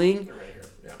ceiling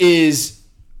is,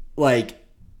 like,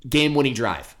 game-winning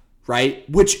drive, right?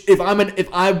 Which, if I'm a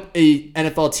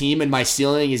NFL team and my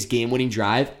ceiling is game-winning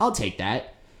drive, I'll take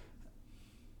that.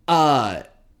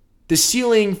 The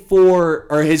ceiling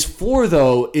his floor,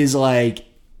 though, is, like,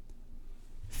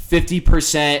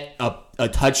 50% a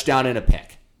touchdown and a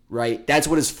pick. Right? That's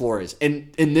what his floor is.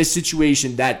 And in this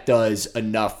situation, that does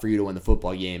enough for you to win the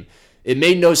football game. It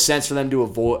made no sense for them to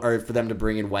avoid or for them to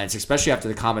bring in Wentz, especially after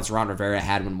the comments Ron Rivera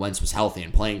had when Wentz was healthy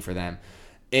and playing for them.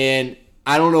 And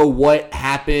I don't know what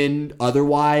happened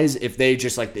otherwise, if they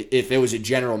just if it was a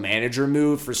general manager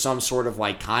move for some sort of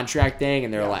like contract thing,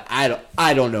 and they're like,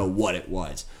 I don't know what it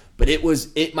was. But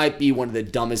it might be one of the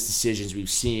dumbest decisions we've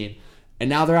seen. And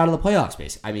now they're out of the playoff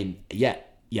space. I mean,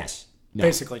 yes. No,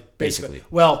 basically.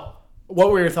 Well,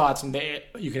 what were your thoughts? And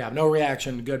you could have no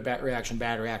reaction, good bad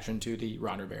reaction to the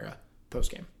Ron Rivera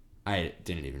postgame. I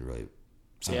didn't even really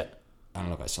see it. I don't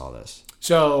know if I saw this.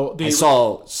 So I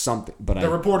saw something, but the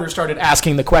reporter started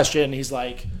asking the question. He's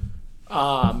like,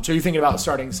 "So you're thinking about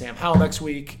starting Sam Howell next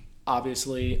week?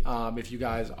 Obviously, if you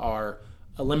guys are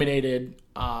eliminated."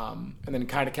 And then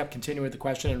kind of kept continuing with the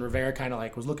question, and Rivera kind of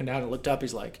like was looking down and looked up.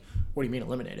 He's like, "What do you mean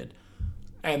eliminated?"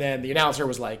 And then the announcer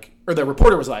was like, or the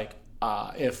reporter was like,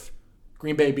 if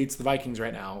Green Bay beats the Vikings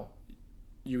right now,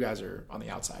 you guys are on the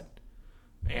outside.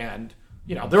 And,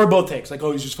 there were both takes. Like,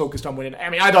 he's just focused on winning. I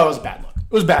mean, I thought it was a bad look.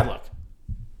 It was bad luck.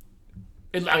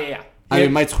 I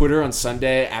mean, my Twitter on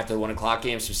Sunday after the 1 o'clock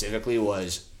game specifically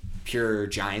was pure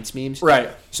Giants memes.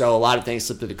 Right. So a lot of things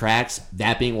slipped through the cracks.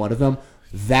 That being one of them.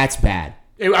 That's bad.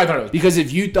 I thought it was because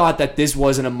if you thought that this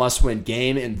wasn't a must-win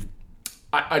game and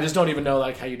I just don't even know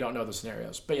how you don't know the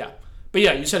scenarios. But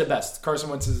yeah, you said it best. Carson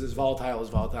Wentz is as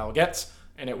volatile gets,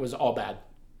 and it was all bad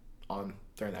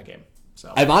during that game.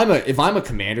 So if I'm a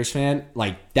Commanders fan,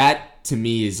 like that to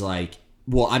me is like,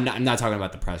 well, I'm not talking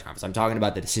about the press conference. I'm talking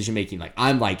about the decision making. Like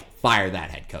I'm like, fire that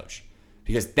head coach,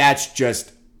 because that's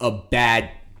just a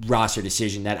bad roster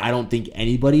decision that I don't think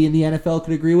anybody in the NFL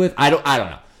could agree with. I don't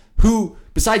know who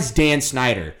besides Dan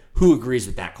Snyder who agrees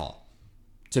with that call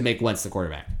to make Wentz the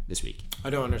quarterback this week. I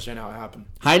don't understand how it happened.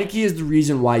 Heineke is the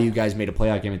reason why you guys made a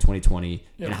playoff game in 2020,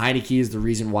 and Heineke is the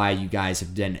reason why you guys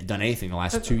have done anything the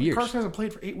last 2 years. Carson hasn't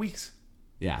played for 8 weeks.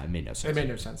 Yeah, it made no sense. It made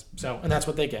no sense. So, and that's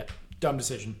what they get. Dumb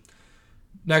decision.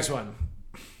 Next one.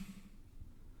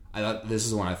 This is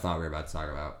the one I thought we were about to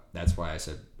talk about. That's why I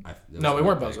said... No, we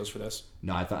weren't bozos for this.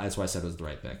 No, that's why I said it was the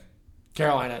right pick.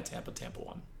 Carolina at Tampa. Tampa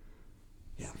won.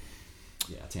 Yeah,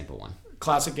 Tampa won.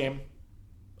 Classic game.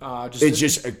 It's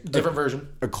just a different version.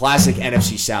 A classic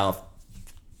NFC South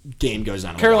game goes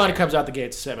on. Carolina comes out the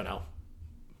gates 7-0.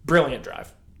 Brilliant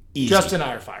drive. Easy. Justin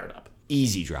and I are fired up.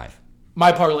 Easy drive.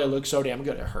 My parlay looks so damn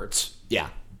good, it hurts. Yeah.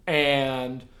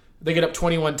 And they get up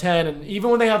 21-10, and even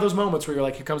when they have those moments where you're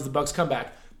like, here comes the Bucs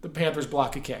comeback, the Panthers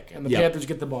block a kick, and the Panthers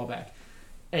get the ball back.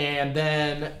 And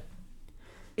then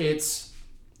it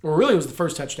was the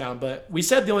first touchdown, but we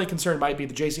said the only concern might be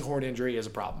the J.C. Horn injury is a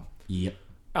problem. Yep.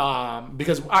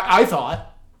 Because I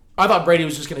thought Brady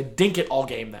was just going to dink it all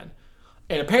game then.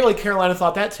 And apparently Carolina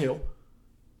thought that too.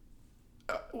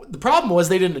 The problem was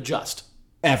they didn't adjust.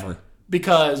 Ever.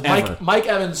 Because Mike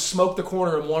Evans smoked the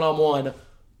corner in one-on-one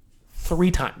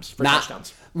 3 times for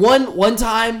touchdowns. One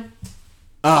time,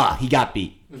 he got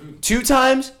beat. 2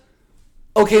 times,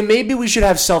 okay, maybe we should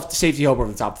have safety help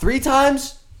over the top. 3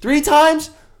 times,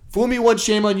 fool me once,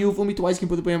 shame on you. Fool me twice, can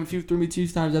put the blame on you. Threw me 2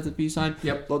 times, that's a peace sign.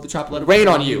 Yep. Load the chop, let it rain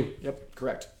on you. Yep,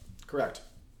 correct.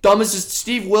 Dumbest is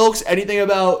Steve Wilks. Anything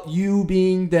about you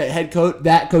being the head coach,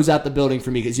 that goes out the building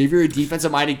for me. Because if you're a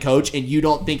defensive-minded coach and you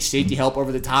don't think safety help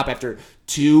over the top after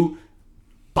 2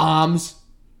 bombs,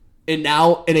 and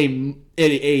now in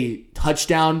a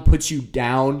touchdown puts you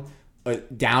down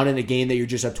in a game that you're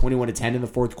just up 21-10 in the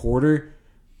fourth quarter,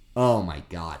 oh my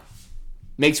God.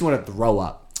 Makes you want to throw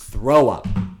up.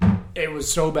 It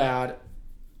was so bad.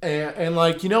 And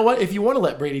like, you know what? If you want to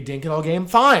let Brady dink it all game,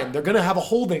 fine. They're going to have a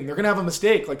holding. They're going to have a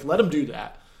mistake. Like, let them do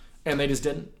that. And they just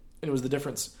didn't. And it was the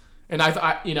difference. And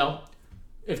I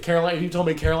if you told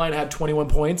me Carolina had 21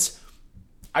 points,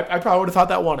 I probably would have thought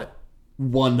that won it.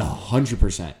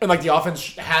 100%. And like the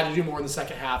offense had to do more in the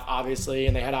second half, obviously,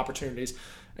 and they had opportunities,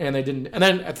 and they didn't. And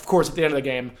then, of course, at the end of the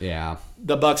game,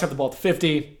 the Bucs have the ball at the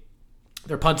 50.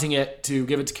 They're punting it to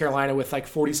give it to Carolina with like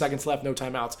 40 seconds left, no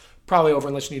timeouts. Probably over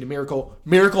unless you need a miracle.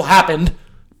 Miracle happened.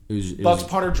 Bucs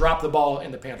punter dropped the ball,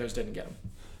 and the Panthers didn't get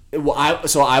him. Well,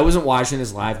 I wasn't watching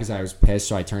this live because I was pissed,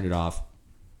 so I turned it off.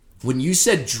 When you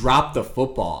said drop the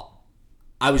football,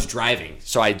 I was driving,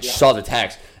 so I saw the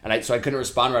text, and so I couldn't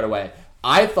respond right away.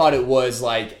 I thought it was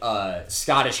like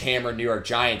Scottish Hammer New York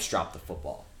Giants dropped the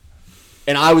football.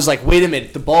 And I was like, wait a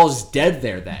minute, the ball's dead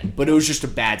there then. But it was just a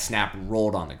bad snap and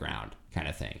rolled on the ground kind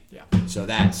of thing. Yeah. So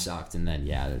that sucked. And then,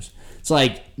 it's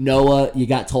like Noah, you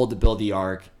got told to build the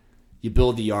ark. You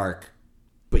build the ark,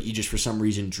 but you just for some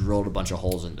reason drilled a bunch of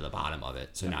holes into the bottom of it.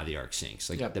 So now the ark sinks.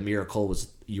 Like the miracle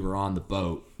was you were on the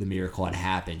boat. The miracle had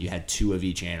happened. You had 2 of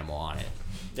each animal on it.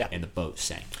 Yeah. And the boat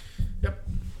sank. Yep.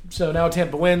 So now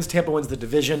Tampa wins. Tampa wins the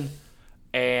division.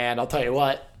 And I'll tell you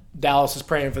what, Dallas is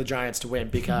praying for the Giants to win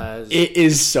because it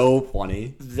is so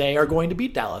funny. They are going to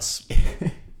beat Dallas.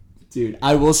 Dude,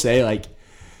 I will say, like,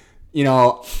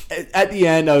 at the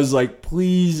end, I was like,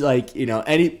 please, like,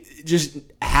 just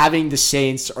having the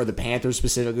Saints or the Panthers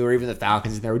specifically, or even the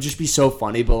Falcons in there would just be so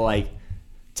funny. But, like,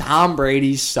 Tom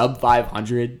Brady's sub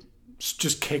 500,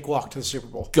 just cakewalk to the Super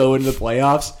Bowl, go into the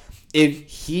playoffs. If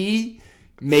he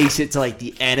makes it to, like,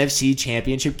 the NFC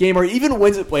Championship game or even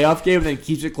wins a playoff game and then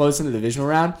keeps it close in the divisional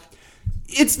round,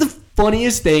 it's the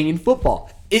funniest thing in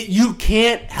football. You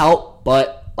can't help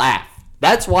but laugh.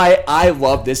 That's why I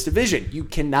love this division. You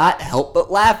cannot help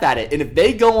but laugh at it. And if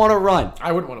they go on a run,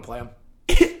 I wouldn't want to play them.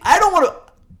 I don't want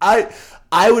to.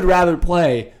 I would rather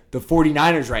play the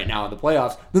 49ers right now in the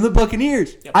playoffs than the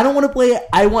Buccaneers. Yep. I don't want to play it.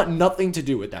 I want nothing to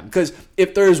do with them. Because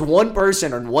if there's one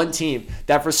person on one team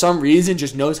that for some reason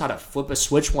just knows how to flip a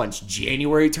switch once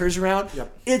January turns around,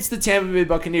 it's the Tampa Bay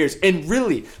Buccaneers. And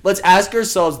really, let's ask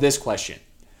ourselves this question.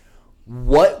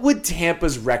 What would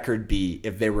Tampa's record be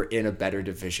if they were in a better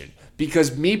division?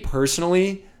 Because me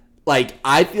personally, like,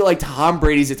 I feel like Tom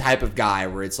Brady's the type of guy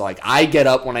where it's like, I get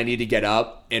up when I need to get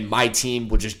up, and my team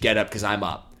will just get up because I'm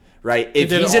up, right? If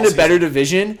he's in a better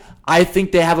division, I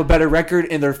think they have a better record,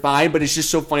 and they're fine, but it's just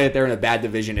so funny that they're in a bad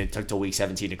division and it took till week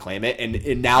 17 to claim it.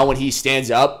 And now when he stands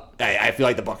up, I feel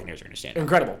like the Buccaneers are going to stand up.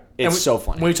 Incredible. It's so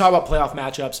funny. When we talk about playoff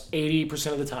matchups,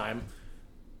 80% of the time,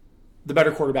 the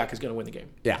better quarterback is going to win the game.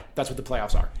 Yeah. That's what the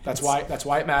playoffs are. That's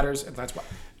why it matters, and that's why.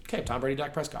 Okay, Tom Brady,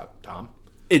 Dak Prescott. Tom.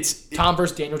 It's Tom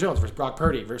versus Daniel Jones versus Brock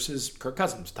Purdy versus Kirk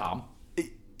Cousins. Tom.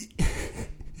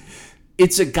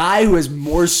 It's a guy who has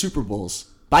more Super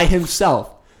Bowls by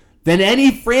himself than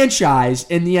any franchise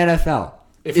in the NFL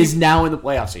is now in the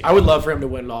playoffs. I would love for him to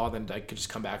win it all, and then I could just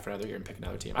come back for another year and pick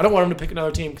another team. I don't want him to pick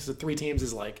another team because the 3 teams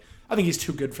is like, I think he's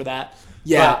too good for that.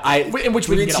 Yeah, in which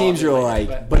 3 teams are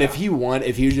like, but if he won,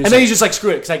 if he was just, and then he's just like,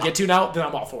 screw it, because I get to now, then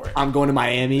I'm all for it. I'm going to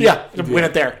Miami. Yeah, win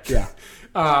it there. Yeah.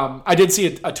 I did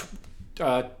see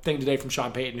a thing today from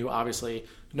Sean Payton, who obviously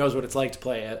knows what it's like to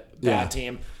play a bad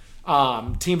team.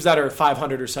 Teams that are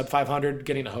 500 or sub 500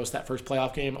 getting to host that first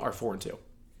playoff game are 4-2.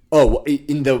 Oh,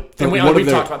 in the and we've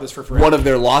talked about this for forever. One of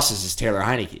their losses is Taylor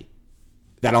Heineke,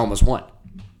 that almost won.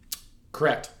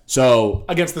 Correct. So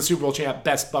against the Super Bowl champ,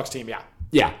 best Bucs team,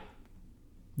 yeah.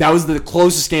 That was the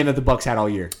closest game that the Bucs had all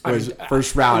year. Was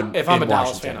first round. If I'm a Dallas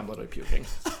Washington. fan, I'm literally puking.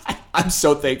 I'm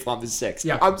so thankful I'm the 6th.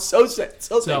 Yeah. I'm so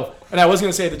thankful. And I was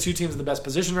going to say the two teams in the best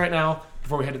position right now,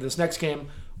 before we head to this next game,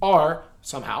 are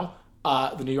somehow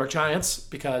the New York Giants,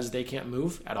 because they can't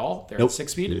move at all. They're at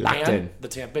 6 feet. Locked and in. the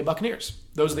Tampa Bay Buccaneers.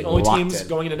 Those are the only teams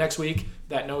going into next week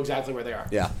that know exactly where they are.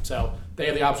 Yeah. So they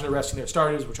have the option of resting their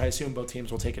starters, which I assume both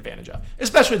teams will take advantage of,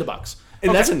 especially the Bucs.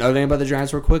 And that's another thing about the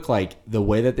Giants real quick, like the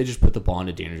way that they just put the ball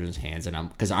into Daniel Jones' hands. And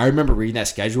because I remember reading that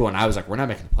schedule and I was like, we're not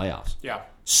making the playoffs. Yeah.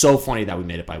 So funny that we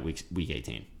made it by week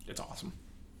 18. It's awesome.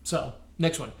 So,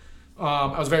 next one.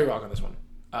 I was very wrong on this one.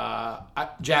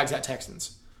 Jags at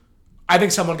Texans. I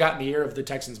think someone got in the ear of the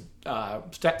Texans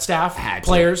staff,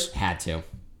 players. Had to.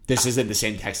 This isn't the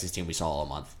same Texans team we saw all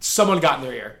month. Someone got in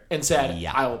their ear and said,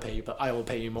 I will pay you, but I will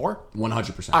pay you more.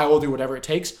 100%. I will do whatever it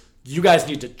takes. You guys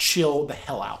need to chill the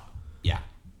hell out. Yeah.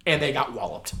 And they got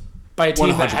walloped by a team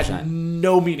 100%. That had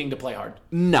no meaning to play hard.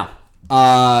 No.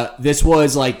 This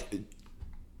was like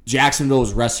Jacksonville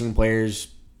was resting players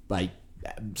like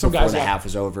some before guys the half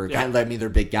was over. Yeah. Kind of let me, they're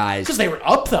big guys. Because they were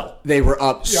up, though. They were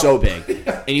up so big.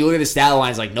 And you look at the stat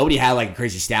lines, like nobody had like a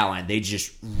crazy stat line. They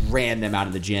just ran them out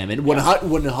of the gym. And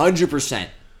 100%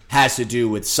 has to do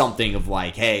with something of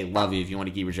like, hey, love you if you want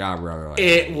to keep your job. Like,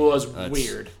 it was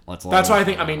weird. That's why I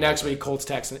think, next week, Colts,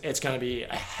 Texans, it's going to be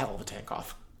a hell of a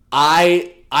tank-off.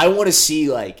 I want to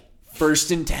see like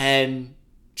 1st and 10,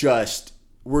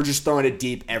 we're just throwing it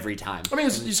deep every time. I mean,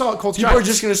 you saw it Colts. People are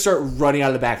just going to start running out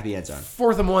of the back of the end zone.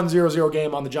 4th and 1, 0-0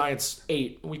 game on the Giants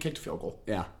 8. We kicked a field goal.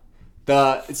 Yeah.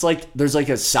 It's like there's like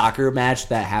a soccer match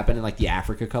that happened in like the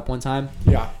Africa Cup one time.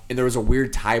 Yeah. And there was a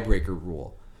weird tiebreaker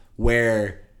rule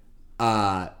where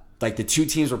like the two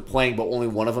teams were playing, but only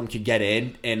one of them could get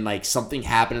in, and like something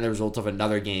happened as a result of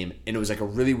another game, and it was like a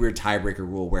really weird tiebreaker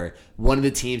rule where one of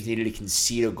the teams needed to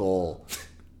concede a goal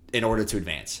in order to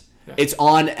advance. Yeah. It's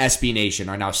on SB Nation,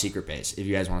 our now secret base, if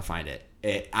you guys want to find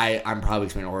it. I'm probably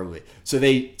explaining it horribly. So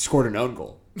they scored an own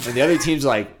goal, and the other team's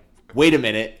like, wait a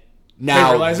minute.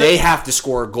 Now they have to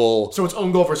score a goal. So it's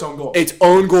own goal versus own goal. It's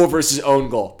own goal versus own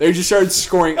goal. They just started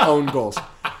scoring own goals.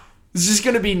 This is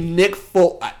going to be Nick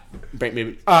Foles.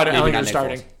 Maybe not Nick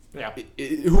starting. Foles.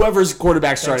 Yeah. Whoever's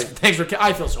quarterback starting. Thanks for.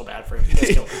 I feel so bad for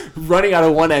him. Running out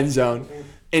of one end zone,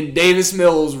 and Davis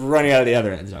Mills running out of the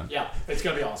other end zone. Yeah, it's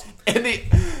going to be awesome. And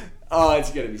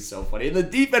it's going to be so funny. And the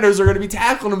defenders are going to be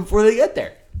tackling them before they get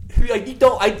there. Like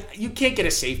you can't get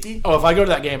a safety. Oh, if I go to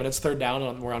that game and it's 3rd down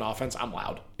and we're on offense, I'm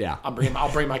loud. Yeah, I'll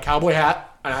bring my cowboy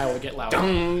hat and I will get loud.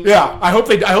 Yeah, I hope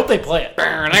they play it.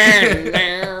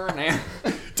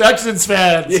 Texans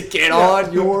fans, get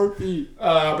on your feet.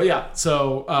 But yeah,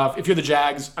 so if you're the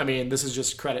Jags, I mean, this is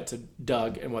just credit to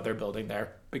Doug and what they're building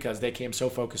there, because they came so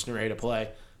focused and ready to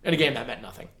play in a game that meant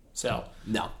nothing. So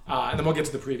no, and then we'll get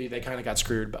to the preview. They kind of got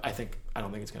screwed, but I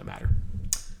don't think it's going to matter.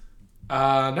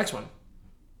 Next one.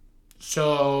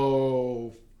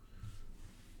 So,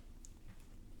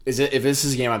 if this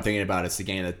is a game I'm thinking about, it's the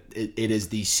game that it is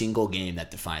the single game that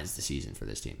defines the season for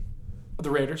this team. The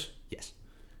Raiders? Yes.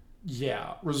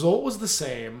 Yeah. Result was the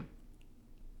same.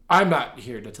 I'm not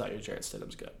here to tell you Jarrett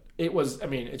Stidham's good. It was. I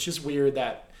mean, it's just weird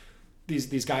that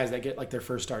these guys that get like their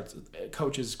first starts,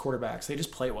 coaches, quarterbacks, they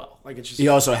just play well. Like it's just. He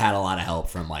also had a lot of help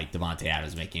from like Devontae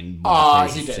Adams making one of the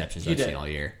craziest receptions I've seen all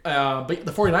year. But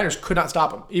the 49ers could not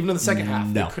stop him, even in the second half.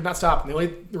 No. They could not stop him.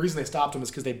 The reason they stopped him is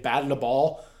because they batted a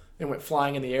ball and went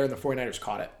flying in the air, and the 49ers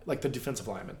caught it, like the defensive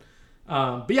lineman.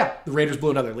 But yeah, the Raiders blew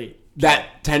another lead.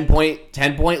 That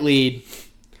 10-point lead.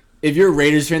 If you're a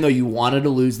Raiders fan, though, you wanted to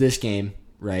lose this game.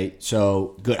 Right,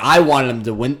 so good. I wanted them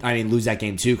to win. I mean, lose that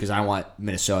game too, because I want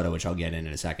Minnesota, which I'll get in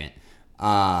a second,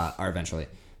 or eventually.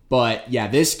 But yeah,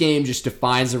 this game just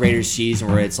defines the Raiders'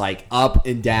 season, where it's like up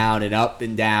and down and up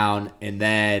and down, and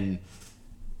then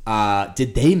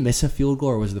did they miss a field goal,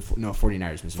 or was it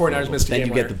 49ers missed a field goal? 49ers missed a Then game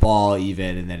you winner. get the ball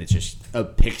even, and then it's just a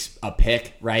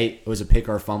pick, right? It was a pick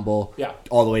or a fumble, yeah,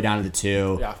 all the way down to the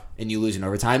 2, yeah, and you lose in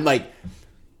overtime. Like,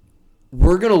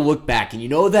 we're gonna look back, and you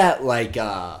know that like.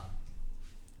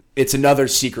 It's another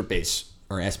secret base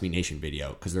or SB Nation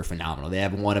video because they're phenomenal. They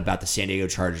have one about the San Diego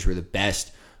Chargers, who are the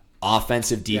best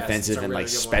offensive, defensive, and really like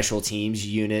special teams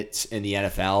units in the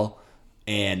NFL,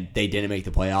 and they didn't make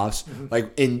the playoffs. Mm-hmm.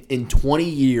 Like in 20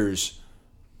 years,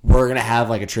 we're gonna have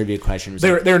like a trivia question.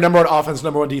 They're number one offense,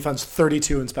 number one defense,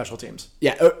 32 in special teams.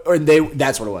 Yeah, or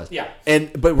that's what it was. Yeah,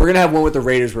 but we're gonna have one with the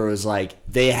Raiders where it was like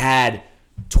they had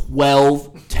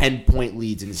 12 10-point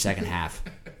leads in the second half.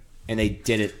 And they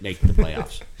didn't make the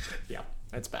playoffs. Yeah,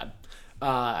 that's bad.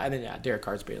 And then David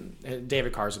Carr's being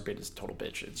his total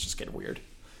bitch. It's just getting weird.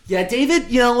 Yeah,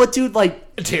 David, you know what, dude?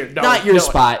 Like, dude, not your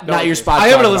spot. I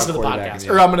am going to listen to the podcast,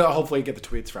 or I'm going to hopefully get the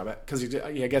tweets from it because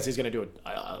I guess he's going to do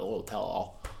a little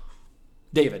tell-all.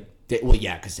 David, Well,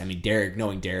 yeah, because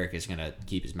knowing Derek is gonna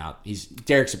keep his mouth.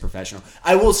 Derek's a professional.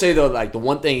 I will say though, like the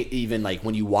one thing, even like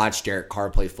when you watch Derek Carr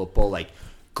play football, like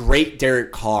great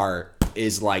Derek Carr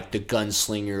is like the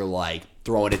gunslinger, like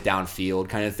throwing it downfield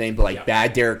kind of thing. But like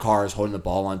bad Derek Carr is holding the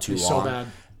ball on too long. So bad.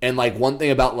 And like one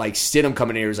thing about like Stidham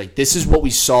coming in here is like this is what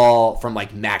we saw from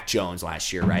like Mac Jones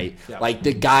last year, right? Yeah. Like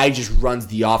the guy just runs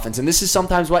the offense, and this is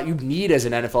sometimes what you need as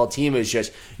an NFL team is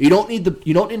just you don't need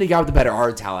a guy with the better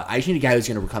arm talent. I just need a guy who's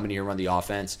going to come in here and run the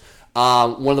offense.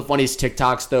 One of the funniest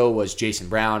TikToks though was Jason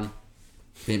Brown,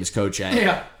 famous coach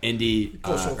at Indy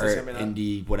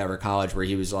Indy whatever college, where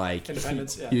he was like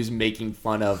he was making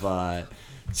fun of.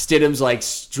 Stidham's like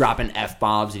dropping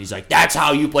F-bombs, and he's like, that's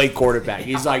how you play quarterback.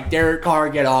 He's like, Derek Carr,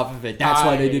 get off of it. That's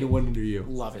why they didn't win under you.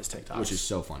 Love his TikToks. Which is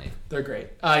so funny. They're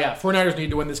great. 49ers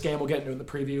need to win this game. We'll get into in the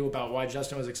preview about why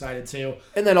Justin was excited too.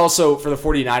 And then also for the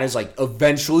 49ers, like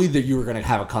eventually you were going to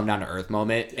have a come down to earth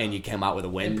moment, and you came out with a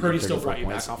win. And Purdy still brought you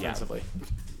back offensively.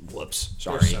 Yeah. Whoops.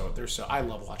 Sorry. They're so. I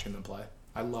love watching them play.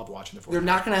 I love watching the 49ers. They're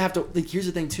not going to have to. Like, here's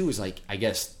the thing too is like I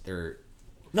guess they're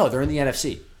in the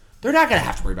NFC. They're not going to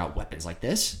have to worry about weapons like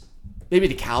this. Maybe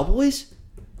the Cowboys?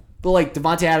 But, like,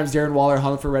 Devontae Adams, Darren Waller,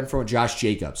 Hunter Renfrow, and Josh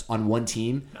Jacobs on one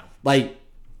team? No. Like,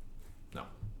 no.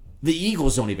 The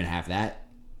Eagles don't even have that.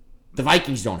 The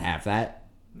Vikings don't have that.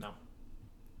 No.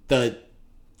 The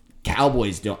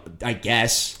Cowboys don't, I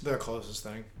guess. They're the closest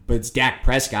thing. But it's Dak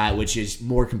Prescott, which is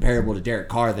more comparable to Derek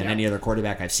Carr than any other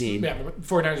quarterback I've seen. Yeah, but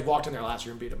 49ers walked in there last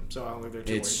year and beat them, so I don't think they're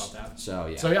too worried about that.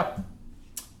 So, yeah.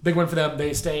 Big win for them.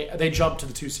 They jump to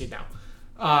the 2 seed now.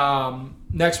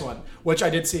 Next one, which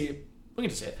I did see. Look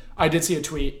at it. I did see a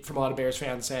tweet from a lot of Bears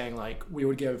fans saying like we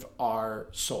would give our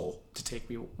soul to take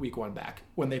week 1 back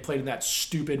when they played in that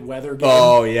stupid weather game.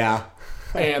 Oh yeah.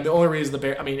 And the only reason the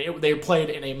Bears, they played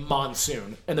in a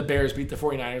monsoon and the Bears beat the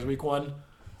 49ers week 1.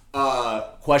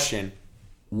 Question: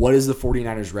 what is the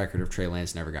 49ers record if Trey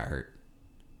Lance never got hurt?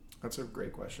 That's a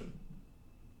great question.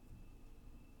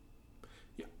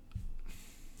 Yeah.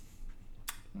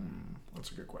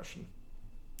 That's a good question.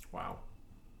 Wow.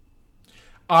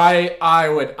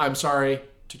 I'm sorry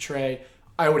to Trey.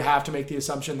 I would have to make the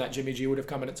assumption that Jimmy G would have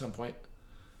come in at some point.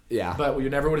 Yeah. But we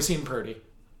never would have seen Purdy.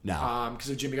 No. Because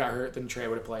if Jimmy got hurt, then Trey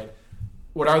would have played.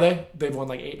 What are they? They've won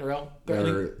like 8 in a row?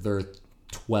 They're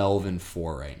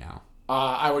 12-4 right now.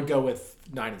 I would go with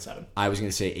 9-7. I was going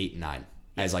to say 8-9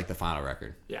 as like the final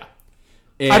record. Yeah.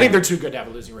 And I think they're too good to have a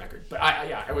losing record. But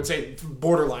I would say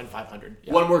borderline 500.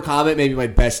 Yeah. One more comment, maybe my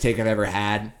best take I've ever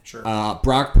had. Sure.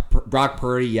 Brock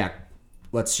Purdy,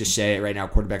 let's just say it right now,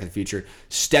 quarterback of the future.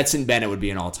 Stetson Bennett would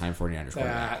be an all-time 49ers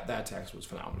quarterback. That text was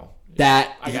phenomenal.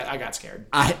 I got scared.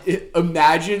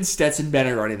 Imagine Stetson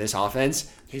Bennett running this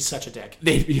offense. He's such a dick.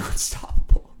 They'd be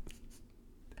unstoppable.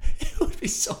 It would be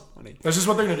so funny. That's just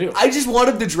what they're going to do. I just want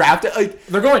them to draft it. Like,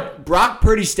 they're going. Brock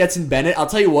Purdy, Stetson Bennett, I'll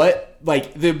tell you what,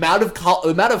 like the amount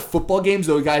of football games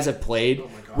those guys have played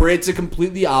where it's a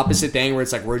completely opposite thing where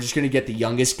it's like we're just going to get the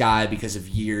youngest guy because of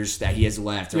years that he has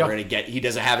left. And we're going to get, he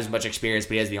doesn't have as much experience,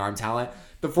 but he has the arm talent.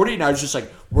 The 49ers just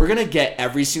like, we're going to get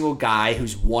every single guy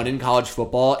who's won in college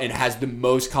football and has the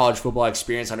most college football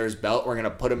experience under his belt. We're going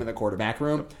to put him in the quarterback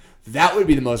room. That would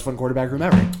be the most fun quarterback room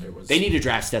ever. They need to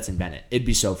draft Stetson Bennett. It'd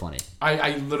be so funny.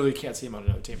 I literally can't see him on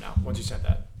another team now, once you said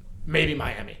that. Maybe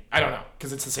Miami. I don't know,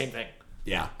 because it's the same thing.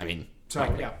 Yeah, I mean,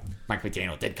 Mike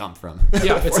McDaniel did come from.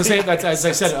 Yeah, it's the same. That's, as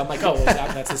I said, I'm like, oh, well,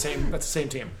 that's the same. That's the same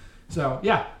team. So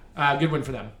yeah, good win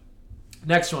for them.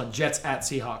 Next one, Jets at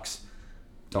Seahawks.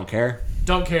 Don't care.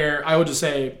 I would just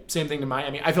say same thing to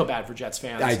Miami. I feel bad for Jets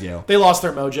fans. I do. They lost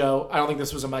their mojo. I don't think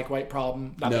this was a Mike White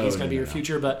problem. Not that he's going to be your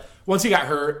future, but once he got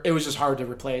hurt, it was just hard to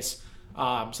replace.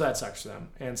 So that sucks for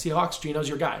them. And Seahawks, Geno's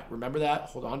your guy. Remember that.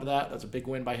 Hold on to that. That's a big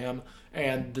win by him.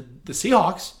 And the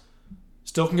Seahawks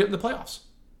still can get in the playoffs.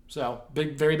 So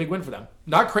very big win for them.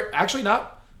 Not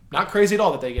crazy at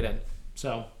all that they get in.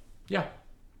 So yeah.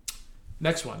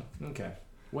 Next one. Okay.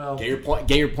 Well,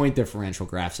 get your point differential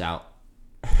graphs out.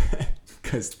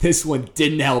 Because this one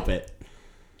didn't help it.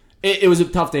 It was a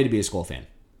tough day to be a Skull fan.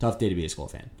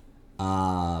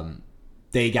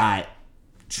 They got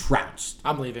trounced.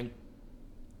 I'm leaving.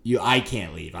 I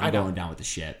can't leave. I'm going down with the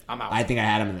shit. I'm out. I think I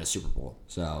had them in the Super Bowl.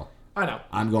 So I know.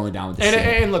 I'm going down with the shit.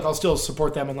 And look, I'll still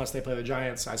support them unless they play the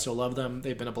Giants. I still love them.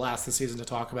 They've been a blast this season to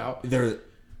talk about.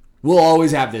 We'll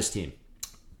always have this team.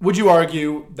 Would you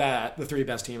argue that the 3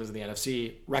 best teams in the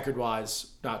NFC,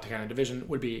 record-wise, not to kind of division,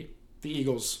 would be the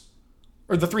Eagles,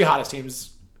 or the 3 hottest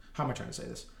teams? How am I trying to say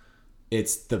this?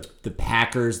 It's the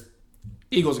Packers,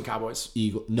 Eagles, and Cowboys.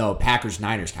 Packers,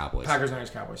 Niners, Cowboys. Packers, Niners,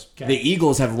 Cowboys. Okay. The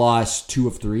Eagles have lost 2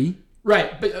 of 3.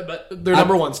 Right, but they're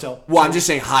number one still. Well, I'm just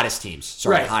saying hottest teams.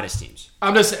 Sorry, Right. hottest teams.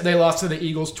 I'm just saying they lost to the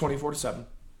Eagles 24-7.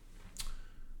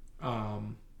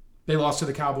 They lost to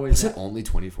the Cowboys. Is it only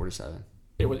 24-7?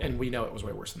 It was, and we know it was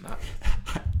way worse than that.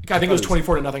 I think it was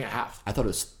 24-0 at half. I thought it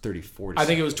was 34. I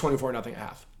think it was 24-0 at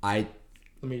half.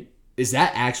 Is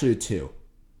that actually a 2?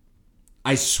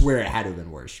 I swear it had to have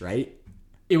been worse, right?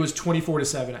 It was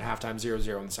 24-7 at halftime,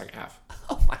 0-0 in the second half.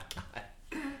 Oh my god.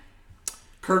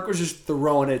 Kirk was just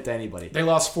throwing it to anybody. They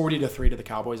lost 40-3 to the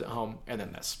Cowboys at home, and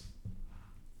then this.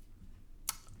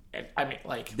 And,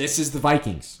 this is the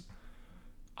Vikings.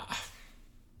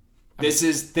 This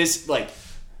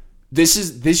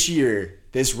year,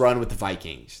 this run with the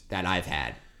Vikings that I've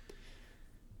had.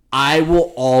 I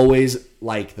will always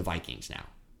like the Vikings now.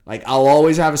 Like, I'll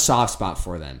always have a soft spot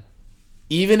for them.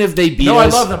 Even if they beat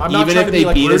us, I love them. I'm not even trying if to they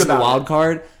be beat rude us in the about wild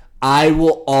card, I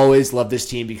will always love this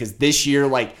team because this year,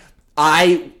 like,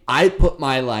 I put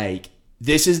my,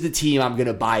 this is the team I'm going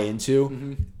to buy into.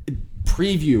 Mm-hmm.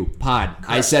 Preview pod. Correct.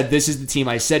 I said, this is the team.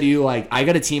 I said to you, I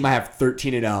got a team I have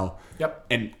 13-0. Yep.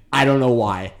 And I don't know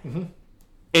why. Mm-hmm.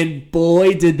 And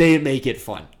boy, did they make it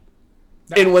fun.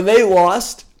 And when they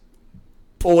lost,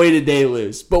 boy, did they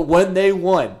lose. But when they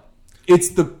won, it's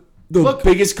the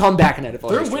biggest comeback in NFL.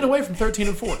 They're a win away from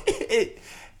 13-4.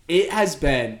 It has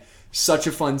been such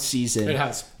a fun season. It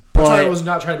has. I was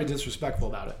not trying to be disrespectful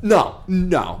about it. No.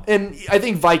 And I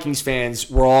think Vikings fans,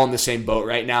 we're all in the same boat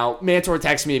right now. Mantor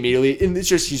texted me immediately, and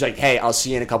he's like, hey, I'll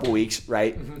see you in a couple weeks,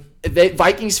 right? Mm-hmm.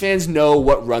 Vikings fans know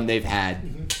what run they've had.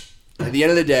 Mm-hmm. At the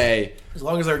end of the day, as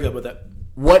long as they're good with it.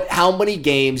 How many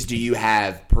games do you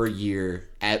have per year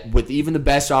with even the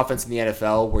best offense in the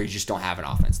NFL where you just don't have an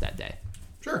offense that day?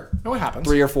 Sure. No, it happens.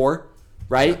 3 or 4,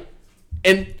 right? Sure.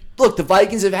 And look, the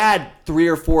Vikings have had 3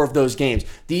 or 4 of those games.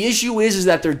 The issue is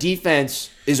that their defense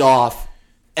is off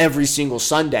every single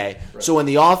Sunday. Right. So when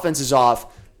the offense is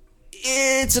off,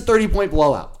 it's a 30-point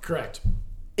blowout. Correct.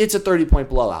 It's a 30-point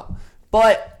blowout.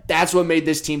 But that's what made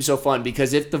this team so fun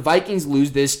because if the Vikings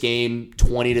lose this game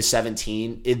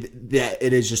 20-17,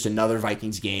 it is just another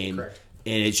Vikings game. Correct.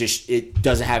 And it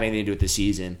doesn't have anything to do with the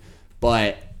season.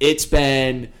 But it's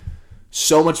been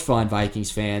so much fun,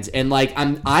 Vikings fans. And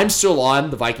I'm still on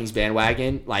the Vikings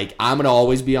bandwagon. I'm gonna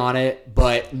always be on it,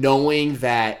 but knowing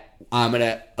that I'm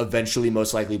gonna eventually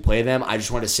most likely play them, I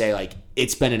just want to say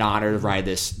it's been an honor to ride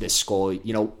this skull.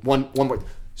 One more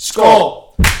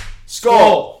skull.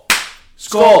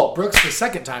 Brooks the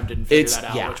second time didn't figure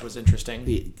that out, which was interesting.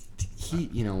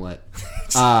 You know what?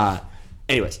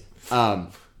 Anyways,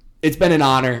 it's been an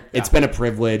honor. Yeah. It's been a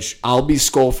privilege. I'll be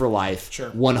Skull for life.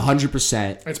 Sure.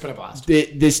 100%. It's been a blast.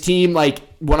 This team,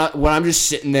 when I'm just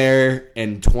sitting there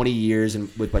in 20 years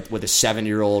and with a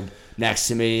 7-year-old next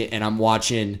to me, and I'm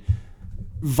watching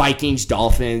Vikings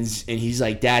Dolphins, and he's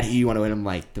like, "Dad, who you want to win?" I'm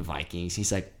like, "The Vikings."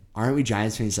 He's like, "Aren't we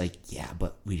Giants fans?" He's like, "Yeah,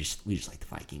 but we just like the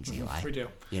Vikings, Eli." We do.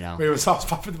 We have a soft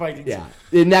spot for the Vikings. Yeah,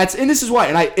 and this is why,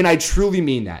 and I truly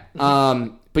mean that.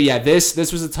 But yeah, this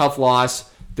was a tough loss.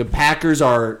 The Packers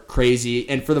are crazy,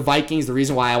 and for the Vikings, the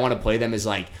reason why I want to play them is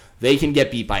they can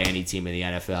get beat by any team in the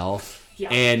NFL. Yeah.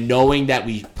 And knowing that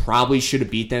we probably should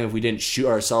have beat them if we didn't shoot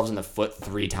ourselves in the foot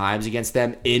 3 times against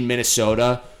them in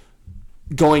Minnesota,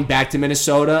 going back to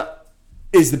Minnesota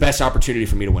is the best opportunity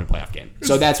for me to win a playoff game.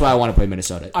 So that's why I want to play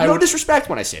Minnesota. No disrespect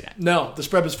when I say that. No, the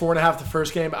spread was 4.5 the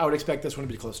first game. I would expect this one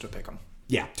to be close to a pick 'em.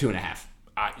 Yeah, 2.5.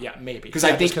 Yeah, maybe. Because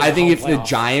I think if the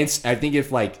Giants,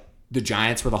 the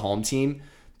Giants were the home team,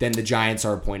 then the Giants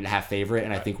are a 1.5 favorite,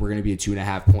 and I think we're going to be a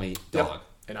 2.5 point dog. Yep.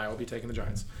 And I will be taking the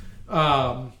Giants.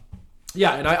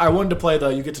 Yeah, and I wanted to play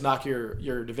you get to knock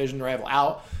your division rival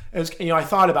out. It was, I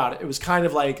thought about it. It was kind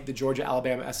of like the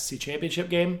Georgia-Alabama SEC championship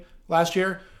game last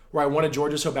year, where I wanted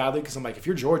Georgia so badly because I'm like, if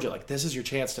you're Georgia, this is your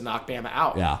chance to knock Bama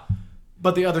out. Yeah.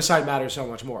 But the other side matters so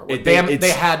much more. Bama,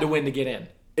 they had to win to get in.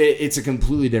 It's a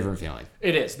completely different feeling.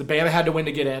 It is. The Bama had to win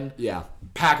to get in. Yeah.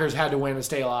 Packers had to win to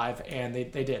stay alive, and they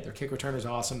did. Their kick return is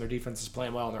awesome. Their defense is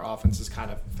playing well, and their offense is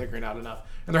kind of figuring out enough.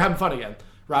 And they're having fun again.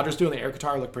 Rodgers doing the air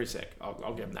guitar looked pretty sick.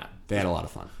 I'll give him that. They had a lot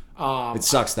of fun. It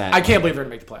sucks that I can't believe they're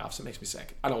going to make the playoffs. It makes me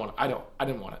sick. I didn't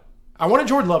want it. I wanted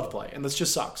Jordan Love to play, and this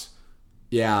just sucks.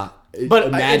 Yeah. But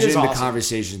imagine the awesome.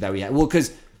 Conversations that we had. Well,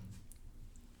 because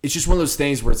it's just one of those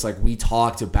things where it's we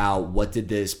talked about what did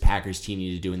this Packers team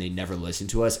need to do, and they never listened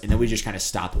to us, and then we just kind of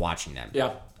stopped watching them.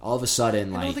 Yeah. All of a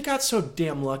sudden, they got so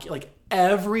damn lucky.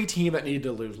 Every team that needed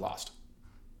to lose lost.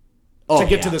 To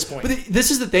get to this point. But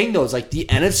this is the thing, though. It's the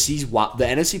NFC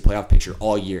playoff picture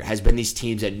all year has been these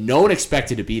teams that no one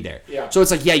expected to be there. Yeah. So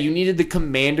it's you needed the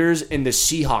Commanders and the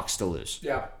Seahawks to lose.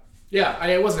 Yeah. Yeah,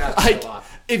 it wasn't asking a lot.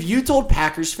 If you told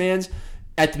Packers fans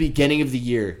at the beginning of the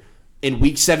year, in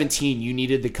week 17 you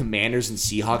needed the Commanders and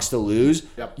Seahawks to lose,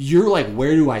 Yep. you're like,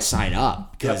 where do I sign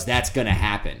up? Because that's going to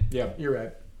happen. Yeah,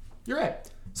 you're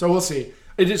right. So we'll see.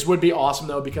 It just would be awesome,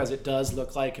 though, because it does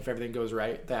look like, if everything goes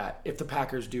right, that if the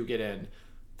Packers do get in,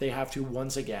 they have to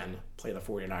once again play the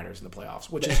 49ers in the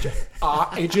playoffs, which is just,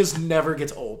 it just never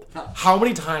gets old. How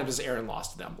many times has Aaron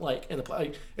lost to them? Like in the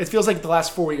play, it feels like the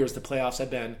last 4 years the playoffs have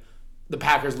been the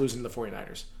Packers losing to the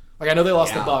 49ers. Like I know they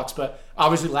lost the Bucs, but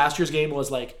obviously last year's game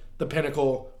was like the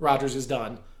pinnacle. Rodgers is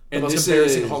done. The most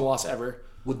embarrassing home loss ever.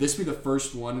 Would this be the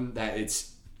first one that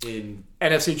it's in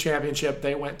NFC Championship?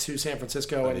 They went to San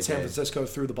Francisco, and San Francisco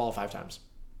threw the ball 5 times.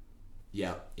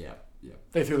 Yeah.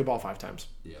 They threw the ball 5 times.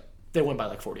 Yeah. They win by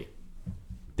like 40.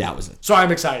 That was it. So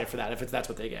I'm excited for that if that's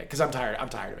what they get, because I'm tired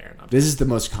of Aaron. This is the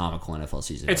most comical NFL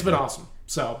season. It's been awesome.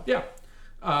 So yeah.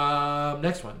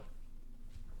 Next one.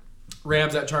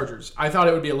 Rams at Chargers. I thought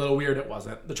it would be a little weird. It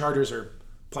wasn't. The Chargers are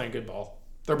playing good ball.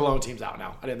 They're blowing teams out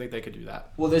now. I didn't think they could do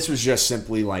that. Well, this was just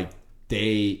simply like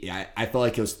I felt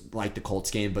like it was like the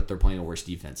Colts game, but they're playing a worse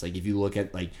defense. Like if you look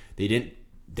at like they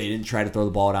didn't try to throw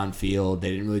the ball downfield.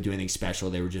 They didn't really do anything special.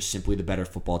 They were just simply the better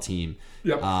football team.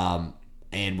 Yep.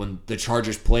 And when the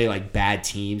Chargers play like bad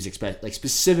teams, like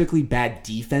specifically bad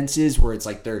defenses, where it's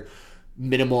like their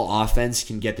minimal offense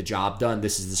can get the job done,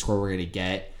 this is the score we're going to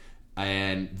get.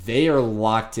 And they are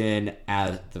locked in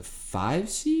at the 5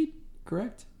 seed,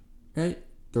 correct? Right?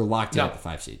 They're locked in at the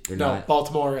 5 seed. They're not.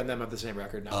 Baltimore and them have the same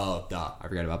record now. Oh, duh. I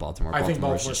forgot about Baltimore. I think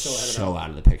Baltimore's just still ahead of so them. out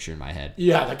of the picture in my head.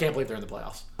 Yeah, I can't believe they're in the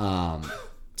playoffs.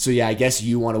 So yeah, I guess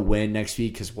you want to win next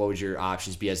week, because what would your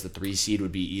options be as the 3 seed?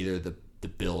 Would be either the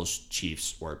Bills,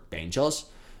 Chiefs, or Bengals,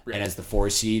 right. And as the 4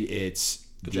 seed, it's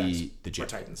the Jags or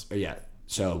Titans. Yeah.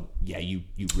 So yeah, you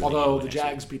really. Although the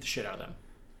Jags beat the shit out of them.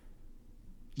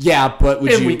 Yeah, but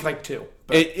would in week like 2.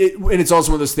 But. And it's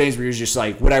also one of those things where you're just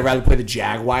like, would I rather play the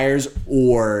Jaguars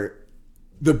or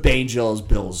the Bengals,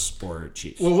 Bills, or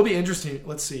Chiefs? Well, it will be interesting.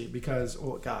 Let's see, because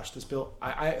this Bill,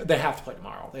 they have to play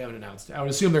tomorrow. They haven't announced it. I would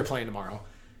assume they're playing tomorrow,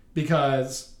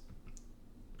 because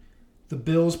the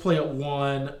Bills play at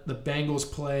 1, the Bengals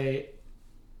play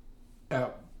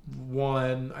at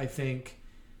 1, I think,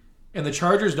 and the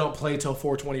Chargers don't play till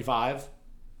 4:25.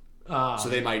 So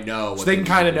they might know. So they can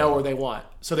kind of know where they want.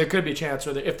 So there could be a chance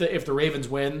where if the Ravens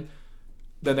win,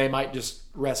 then they might just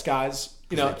rest guys.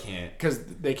 Because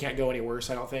they can't go any worse.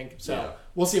 I don't think. So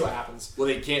We'll see what happens. Well,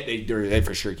 they can't. They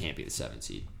for sure can't be the 7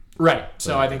 seed. Right.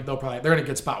 So I think they're in a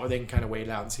good spot where they can kind of wait it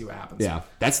out and see what happens. Yeah.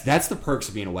 That's the perks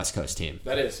of being a West Coast team.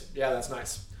 That is. Yeah, that's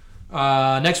nice.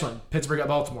 Next one, Pittsburgh at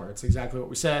Baltimore. It's exactly what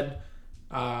we said.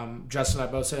 Justin and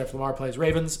I both said if Lamar plays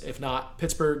Ravens, if not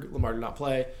Pittsburgh, Lamar did not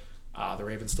play. The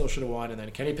Ravens still should have won, and then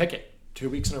Kenny Pickett, 2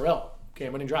 weeks in a row,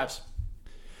 game-winning drives.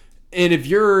 And if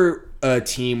you're a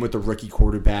team with a rookie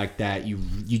quarterback that you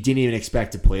didn't even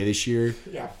expect to play this year,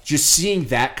 just seeing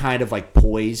that kind of like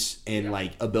poise and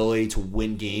like ability to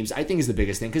win games, I think is the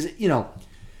biggest thing. Because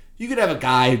you could have a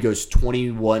guy who goes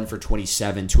 21 for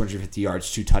 27, 250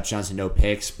 yards, 2 touchdowns, and no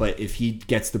picks. But if he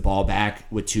gets the ball back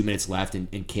with 2 minutes left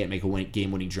and can't make a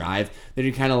game-winning drive, then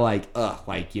you're kind of like,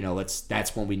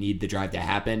 that's when we need the drive to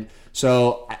happen.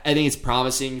 So I think it's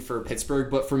promising for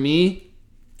Pittsburgh. But for me,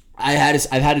 I've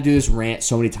had to do this rant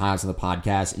so many times on the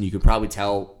podcast, and you could probably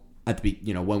tell at the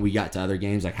when we got to other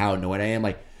games like how annoyed I am.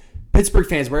 Like, Pittsburgh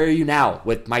fans, where are you now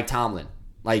with Mike Tomlin?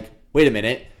 Like, wait a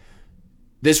minute,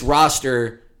 this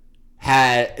roster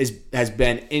has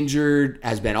been injured,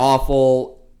 has been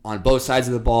awful on both sides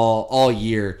of the ball all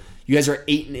year. You guys are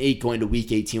 8-8 going to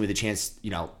Week 18 with a chance,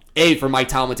 A, for Mike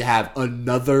Tomlin to have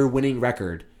another winning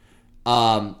record,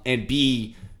 and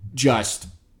B, just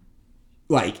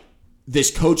like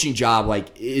this coaching job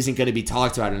isn't going to be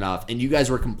talked about enough. And you guys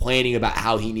were complaining about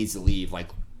how he needs to leave. Like,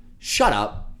 shut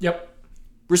up. Yep.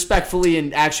 Respectfully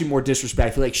and actually more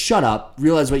disrespectfully, shut up.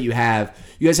 Realize what you have.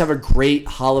 You guys have a great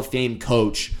Hall of Fame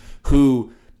coach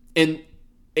who, in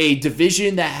a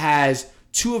division that has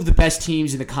 2 of the best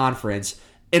teams in the conference,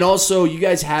 and also you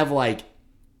guys have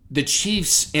the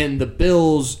Chiefs and the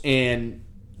Bills and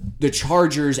the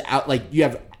Chargers out. You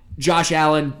have Josh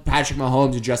Allen, Patrick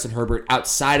Mahomes, and Justin Herbert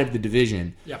outside of the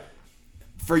division. Yeah.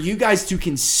 For you guys to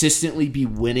consistently be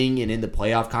winning and in the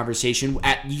playoff conversation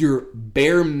at your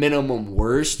bare minimum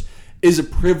worst is a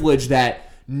privilege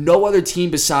that no other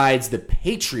team besides the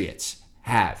Patriots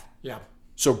have. Yeah.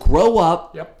 So grow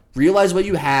up, realize what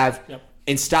you have,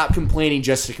 and stop complaining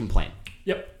just to complain.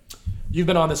 Yep. You've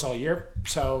been on this all year,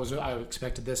 so I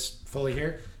expected this fully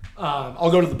here.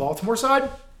 I'll go to the Baltimore side.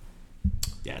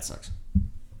 Yeah, it sucks.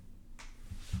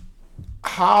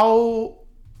 How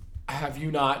have you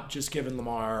not just given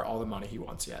Lamar all the money he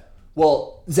wants yet?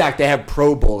 Well, Zach, they have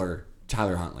Pro Bowler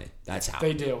Tyler Huntley. That's how.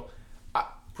 They do.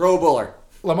 Pro Bowler.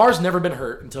 Lamar's never been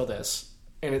hurt until this,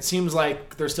 and it seems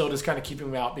like they're still just kind of keeping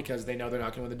him out because they know they're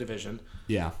not going to win the division.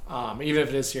 Yeah. Even if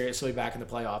it is seriously back in the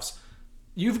playoffs.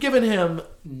 You've given him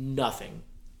nothing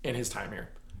in his time here.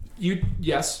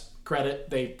 Yes,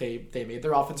 credit. They made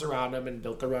their offense around him and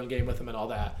built the run game with him and all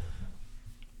that.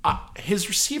 His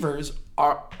receivers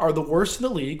are the worst in the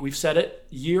league. We've said it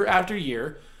year after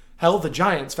year. Hell, the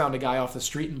Giants found a guy off the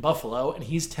street in Buffalo, and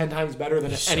he's 10 times better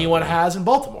than anyone has in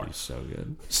Baltimore. He's so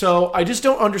good. So I just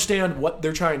don't understand what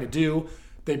they're trying to do.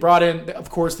 They brought in,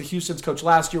 of course, the Houston's coach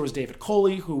last year was David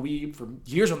Coley, who we, for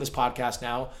years on this podcast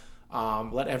now,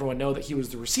 let everyone know that he was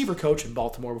the receiver coach in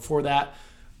Baltimore before that.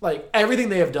 Like, everything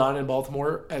they have done in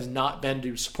Baltimore has not been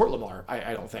to support Lamar,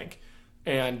 I don't think.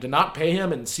 And to not pay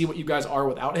him and see what you guys are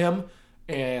without him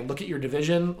and look at your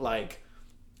division, like,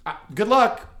 good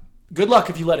luck. Good luck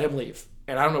if you let him leave.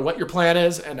 And I don't know what your plan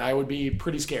is, and I would be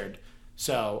pretty scared.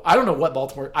 So I don't know what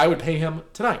Baltimore... I would pay him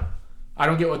tonight. I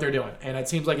don't get what they're doing. And it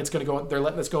seems like it's going to go... They're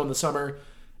letting this go in the summer.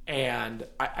 And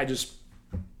I just...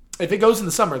 If it goes in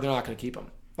the summer, they're not going to keep him.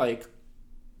 Like,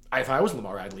 if I was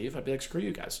Lamar, I'd leave. I'd be like, screw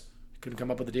you guys. You couldn't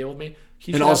come up with a deal with me.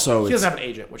 He doesn't have an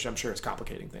agent, which I'm sure is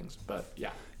complicating things. But,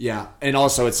 yeah. Yeah. And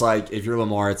also, it's like, if you're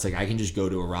Lamar, it's like, I can just go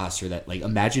to a roster that... Like,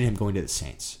 imagine him going to the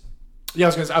Saints. Yeah,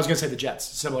 I was gonna say the Jets.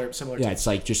 Similar. Yeah, team. it's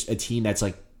like just a team that's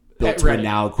like built to win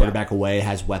now, quarterback away,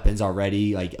 has weapons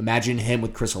already. Like, imagine him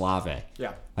with Chris Olave.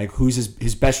 Yeah. Like, who's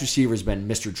his best receiver has been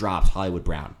Mr. Drops, Hollywood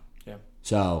Brown. Yeah.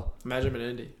 So imagine him in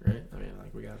Indy, right? I mean,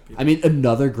 like, we got people. I mean,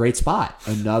 another great spot,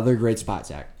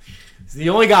 Zach. He's the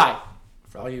only guy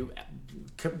for all you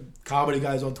comedy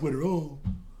guys on Twitter. Oh,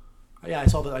 yeah, I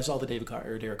saw the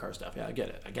Derek Carr stuff. Yeah, I get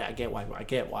it. I get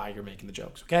why you're making the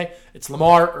jokes. Okay, it's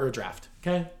Lamar or a draft.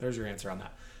 Okay, there's your answer on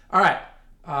that. All right.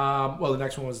 Well, the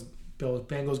next one was Bills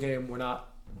Bengals game. We're not.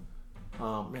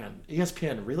 Man,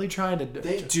 ESPN really trying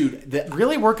to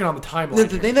really working on the timeline.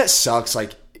 The thing that sucks,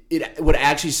 like what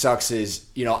actually sucks is,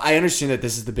 I understand that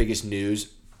this is the biggest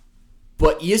news,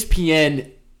 but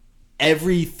ESPN,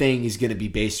 everything is going to be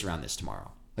based around this tomorrow.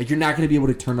 Like, you're not going to be able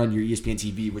to turn on your ESPN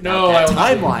TV without that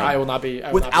timeline. I will not be.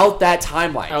 Without that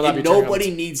timeline. And nobody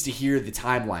needs to hear the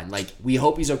timeline. Like, we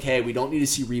hope he's okay. We don't need to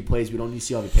see replays. We don't need to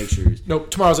see all the pictures.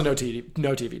 Nope. Tomorrow's a no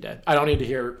TV day. I don't need to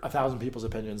hear 1,000 people's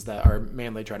opinions that are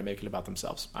mainly trying to make it about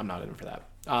themselves. I'm not in for that.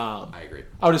 I agree.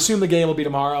 I would assume the game will be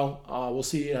tomorrow. We'll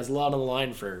see. It has a lot on the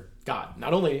line for, God,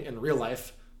 not only in real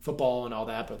life, football and all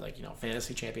that, but like,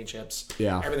 fantasy championships,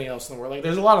 everything else in the world. Like,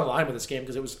 there's a lot on the line with this game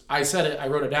because I said it, I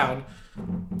wrote it down.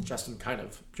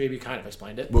 JB kind of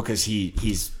explained it. Well, because he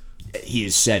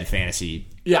has said fantasy.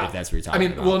 Yeah, if that's what you're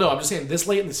talking about. Well, no, I'm just saying this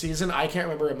late in the season, I can't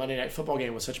remember a Monday Night Football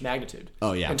game with such magnitude.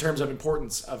 Oh yeah, in terms of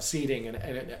importance of seeding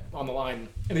and on the line.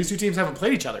 And these two teams haven't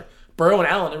played each other. Burrow and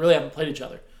Allen really haven't played each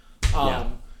other.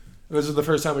 This is the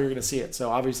first time we were going to see it. So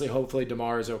obviously, hopefully,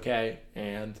 DeMar is okay,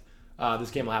 and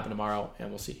this game will happen tomorrow, and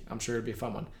we'll see. I'm sure it'll be a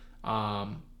fun one.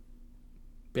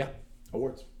 But yeah,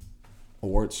 awards.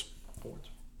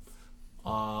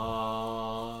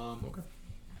 Okay.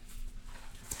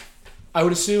 I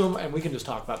would assume, and we can just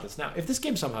talk about this now, if this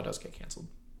game somehow does get canceled,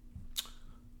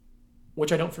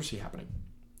 which I don't foresee happening.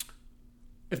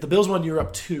 If the Bills won, you're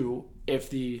up 2.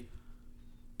 If the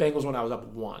Bengals won, I was up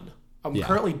 1. I'm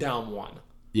currently down 1.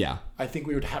 Yeah. I think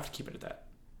we would have to keep it at that.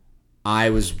 I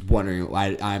was wondering.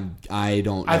 I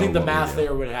don't know. I think the math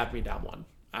there would have me down 1.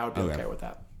 I would be okay with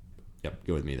that. Yep,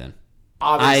 go with me then.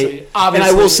 Obviously, and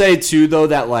I will say too, though,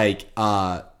 that like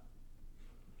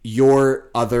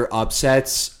your other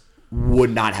upsets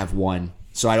would not have won,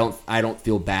 so I don't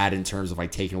feel bad in terms of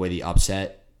like taking away the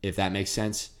upset, if that makes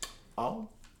sense. Oh,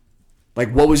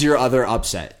 like what was your other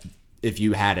upset if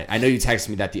you had it? I know you texted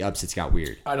me that the upsets got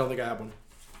weird. I don't think I have one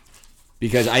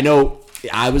because I know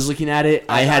I was looking at it.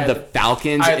 I had the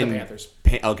Falcons. I had the Panthers.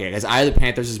 Okay, because I had the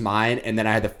Panthers as mine, and then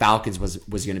I had the Falcons was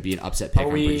going to be an upset pick. Are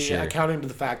we I'm pretty sure. Accounting to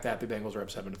the fact that the Bengals are up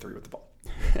 7-3 with the ball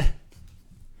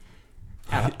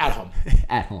at home?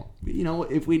 At home,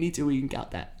 if we need to, we can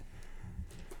count that.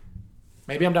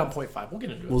 Maybe I'm down 0.5. We'll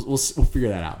get into it. We'll figure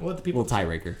that out. We'll let the people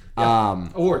tiebreaker. Yeah.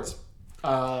 Awards.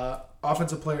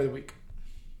 Offensive Player of the Week.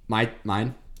 Mine.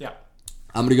 Yeah.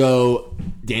 I'm gonna go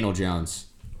Daniel Jones.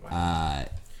 Wow.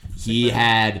 He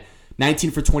had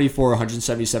 19 for 24,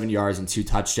 177 yards and 2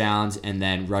 touchdowns, and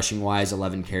then rushing wise,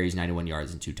 11 carries, 91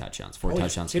 yards and 2 touchdowns. 4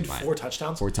 touchdowns combined. 4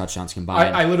 touchdowns. 4 touchdowns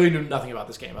combined. I literally knew nothing about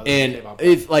this game. And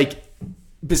if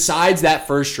besides that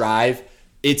first drive,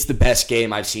 it's the best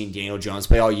game I've seen Daniel Jones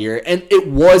play all year, and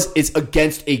it's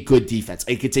against a good defense.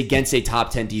 Like it's against a top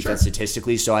 10 defense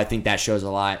statistically, so I think that shows a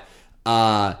lot.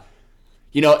 And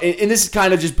this is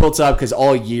kind of just built up because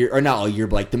all year, or not all year,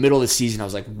 but like the middle of the season, I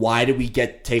was like, why did we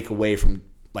take away from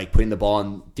like putting the ball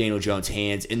in Daniel Jones'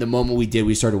 hands. In the moment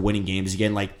we started winning games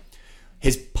again. Like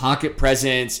his pocket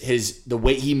presence, the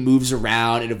way he moves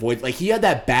around and avoids, like he had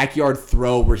that backyard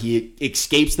throw where he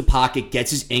escapes the pocket,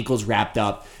 gets his ankles wrapped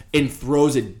up, and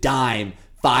throws a dime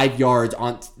 5 yards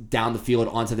down the field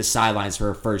onto the sidelines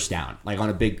for a first down, like on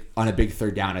a big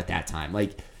third down at that time.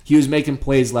 Like he was making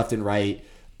plays left and right,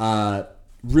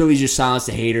 really just silenced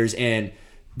the haters. And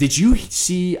did you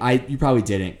see? You probably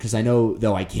didn't, because I know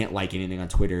though I can't like anything on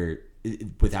Twitter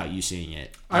without you seeing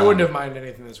it. I wouldn't have minded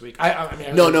anything this week. I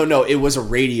mean, no. It was a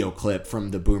radio clip from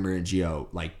the Boomer and Gio,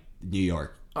 like New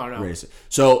York. Oh no!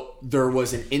 So there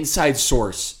was an inside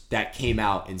source that came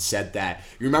out and said that,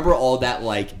 you remember all that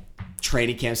like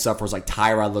training camp stuff where it's like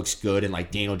Tyrod looks good and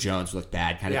like Daniel Jones looked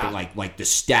bad kind of thing. Like the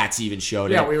stats even showed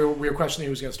it. Yeah, we were questioning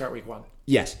who was going to start week 1.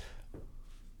 Yes.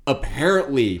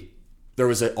 Apparently, there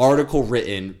was an article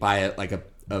written by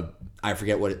a I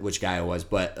forget which guy it was,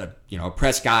 but a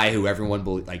press guy who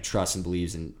everyone trusts and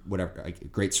believes in, whatever, like a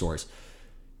great source,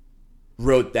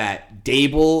 wrote that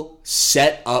Dable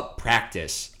set up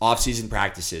off-season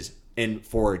practices, and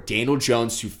for Daniel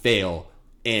Jones to fail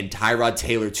and Tyrod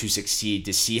Taylor to succeed,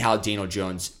 to see how Daniel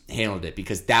Jones handled it,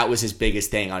 because that was his biggest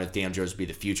thing on if Daniel Jones would be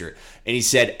the future. And he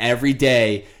said every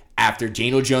day after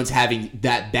Daniel Jones having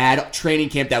that bad training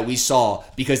camp that we saw,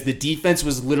 because the defense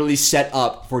was literally set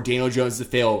up for Daniel Jones to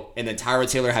fail, and then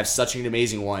Tyrod Taylor had such an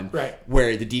amazing one, right,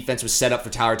 where the defense was set up for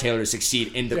Tyrod Taylor to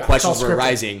succeed, and the questions were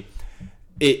rising.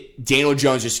 Daniel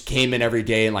Jones just came in every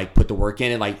day and like put the work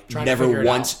in, and like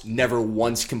never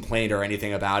once complained or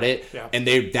anything about it. Yeah. And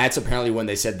that's apparently when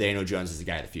they said Daniel Jones is the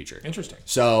guy of the future. Interesting.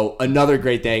 So another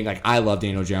great thing, like I love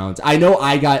Daniel Jones. I know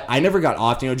I never got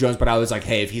off Daniel Jones, but I was like,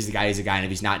 hey, if he's the guy, he's the guy, and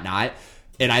if he's not.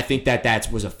 And I think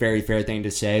that was a very fair thing to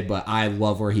say, but I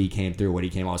love where he came through, what he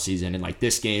came all season, and like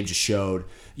this game just showed.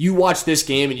 You watch this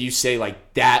game and you say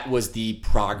like that was the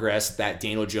progress that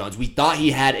Daniel Jones, we thought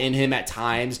he had in him at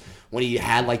times when he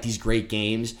had like these great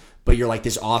games, but you're like,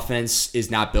 this offense is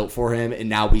not built for him, and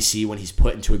now we see when he's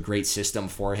put into a great system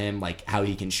for him, like how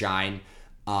he can shine.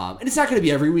 And it's not going to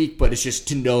be every week, but it's just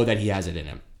to know that he has it in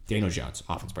him. Daniel Jones,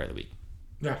 Offensive Player of the Week.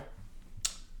 Yeah.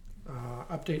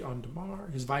 Update on DeMar.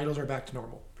 His vitals are back to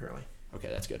normal, apparently. Okay,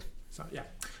 that's good. So, yeah.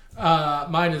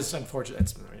 Mine is unfortunate.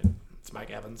 It's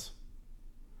Mike Evans.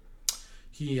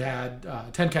 He had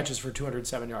 10 catches for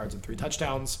 207 yards and 3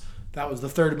 touchdowns. That was the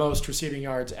third most receiving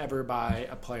yards ever by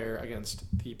a player against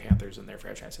the Panthers in their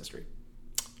franchise history.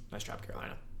 Nice job,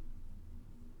 Carolina.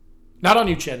 Not on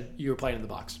you, Chin. You were playing in the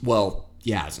box. Well,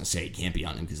 yeah, I was going to say it can't be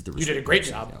on him because you did a great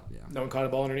job. Yeah. No one caught a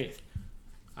ball underneath.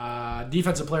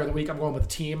 Defensive Player of the Week, I'm going with the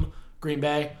team, Green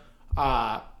Bay, /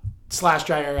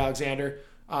 Jair Alexander.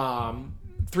 3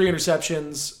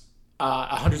 interceptions,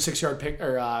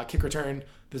 106-yard kick return.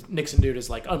 The Nixon dude is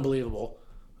like unbelievable.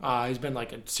 He's been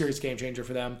like a serious game changer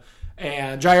for them.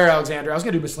 And Jair Alexander, I was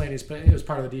going to do miscellaneous, but it was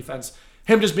part of the defense.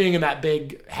 Him just being in that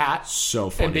big hat, so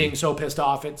funny, and being so pissed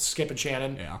off at Skip and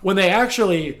Shannon, when they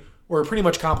actually were pretty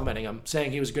much complimenting him,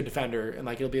 saying he was a good defender, and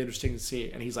like it'll be interesting to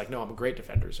see. And he's like, "No, I'm a great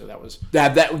defender." So that was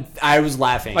that. I was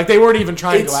laughing. Like they weren't even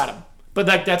trying to go at him. But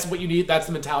that's what you need. That's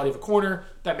the mentality of a corner.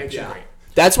 That makes you great.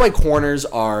 That's why corners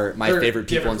are my favorite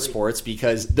people in sports,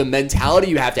 because the mentality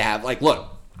you have to have. Like, look,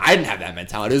 I didn't have that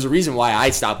mentality. There's a reason why I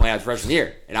stopped playing after freshman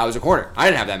year, and I was a corner. I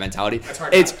didn't have that mentality. That's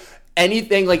hard. It's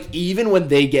anything, like even when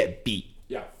they get beat,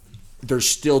 they're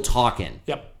still talking.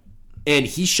 Yep. And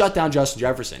he shut down Justin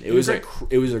Jefferson. It was a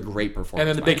great performance. And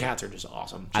then the big hats are just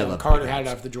awesome. I love Carter had it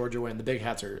after the Georgia win. The big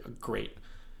hats are great.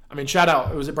 I mean, shout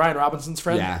out. Was it Brian Robinson's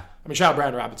friend? Yeah. I mean, shout out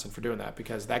Brian Robinson for doing that,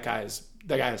 because that guy has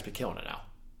been killing it now.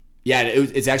 Yeah,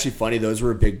 it's actually funny. Those were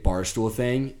a big Barstool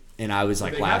thing, and I was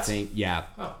like laughing. Hats? Yeah,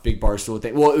 big Barstool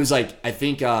thing. Well, it was like, I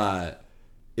think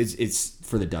it's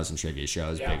for the Dozen Trivia show. I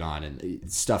was big on,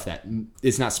 and stuff that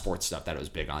it's not sports stuff that it was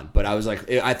big on. But I was like,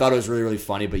 I thought it was really, really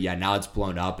funny. But yeah, now it's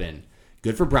blown up, and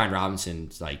good for Brian Robinson.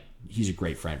 It's like, he's a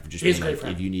great friend for just being like,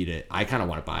 if you need it. I kind of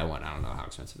want to buy one. I don't know how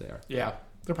expensive they are. Yeah,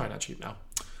 they're probably not cheap now.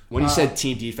 When you said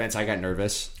team defense, I got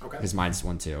nervous. Okay. Because mine's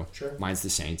one too. Sure. Mine's the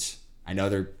Saints. I know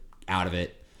they're out of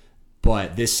it,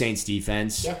 but this Saints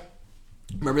defense. Yeah.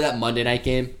 Remember that Monday night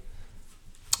game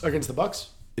against the Bucks?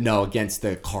 No, against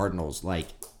the Cardinals. Like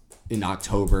in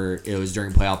October, it was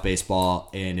during playoff baseball,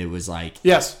 and it was like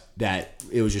that.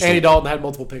 It was just Andy Dalton had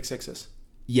multiple pick sixes.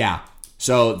 Yeah.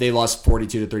 So they lost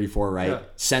 42-34, right? Yeah.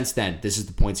 Since then, this is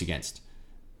the points against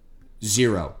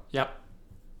 0. Yep.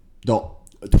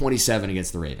 27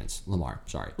 against the Ravens. Lamar,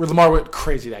 sorry. Where Lamar went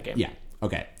crazy that game. Yeah.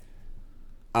 Okay.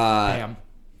 Damn.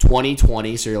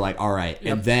 2020, so you're like, all right.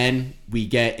 Yep. And then we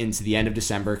get into the end of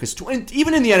December, because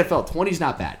even in the NFL, 20 is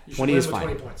not bad. 20 is fine.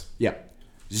 20 points. Yep.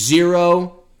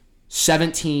 0,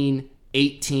 17,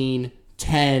 18,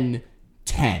 10,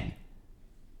 10.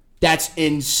 That's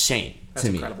insane to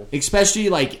me. Incredible. Especially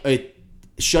like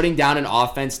shutting down an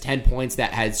offense, 10 points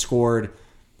that had scored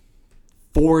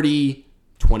 40,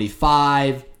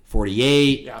 25,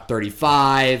 48,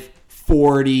 35,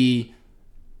 40.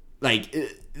 Like,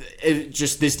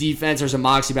 just this defense, there's a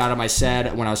moxie about him. I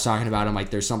said when I was talking about him, like,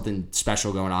 there's something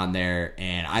special going on there.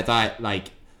 And I thought,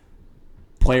 like,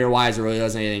 player-wise, it really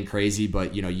wasn't anything crazy.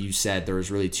 But, you said there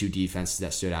was really two defenses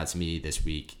that stood out to me this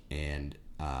week. And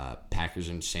Packers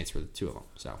and Saints were the two of them.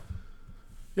 So,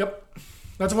 yep.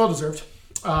 That's well deserved.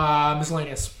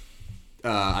 Miscellaneous.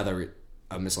 I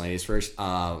thought miscellaneous first.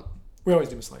 We always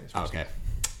do miscellaneous first. Okay.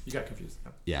 You got confused.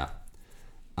 Yeah.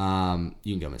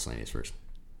 You can go miscellaneous first.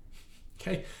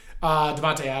 Okay.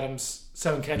 Devontae Adams,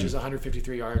 7 catches,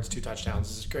 153 yards, 2 touchdowns.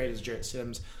 This is great as Jarrett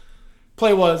Sims.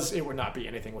 It would not be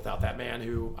anything without that man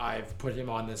who I've put him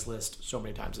on this list so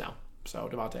many times now. So,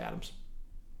 Devontae Adams.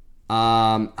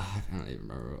 I don't even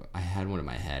remember. I had one in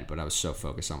my head, but I was so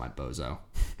focused on my bozo.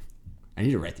 I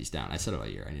need to write these down. I said all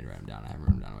year. I need to write them down. I haven't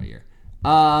written them down all year.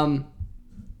 I'm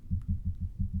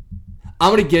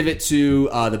going to give it to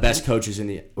the best coaches in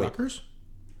the... Rutgers?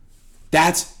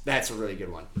 That's a really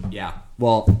good one. Yeah.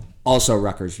 Well, also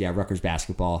Rutgers. Yeah, Rutgers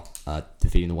basketball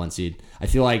defeating the 1 seed. I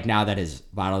feel like now that his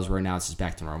vitals were announced is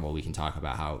back to normal, we can talk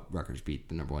about how Rutgers beat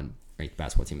the number 1 ranked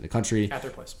basketball team in the country.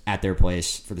 At their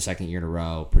place for the second year in a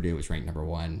row. Purdue was ranked number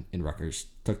 1, and Rutgers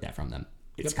took that from them.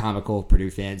 It's comical, Purdue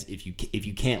fans. If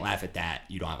you can't laugh at that,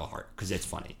 you don't have a heart, because it's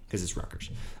funny, because it's Rutgers.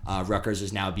 Rutgers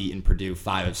has now beaten Purdue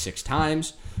 5 of 6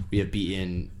 times. We have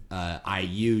beaten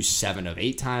IU 7 of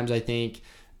 8 times, I think.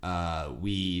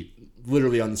 We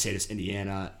literally on the state of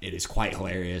Indiana. It is quite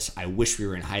hilarious. I wish we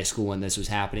were in high school when this was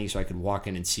happening so I could walk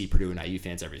in and see Purdue and IU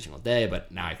fans every single day,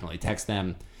 but now I can only text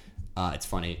them. It's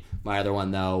funny. My other one,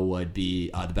 though, would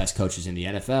be the best coaches in the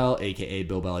NFL, a.k.a.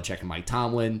 Bill Belichick and Mike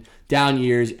Tomlin. Down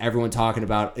years, everyone talking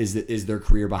about is their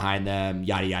career behind them,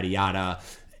 yada, yada, yada.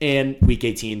 And Week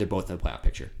 18, they're both in the playoff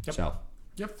picture. Yep. So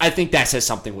I think that says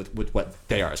something with what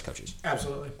they are as coaches.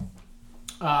 Absolutely.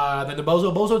 Then the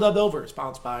Bozo dubbed over,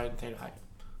 sponsored by Nathaniel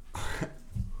Hackett.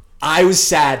 I was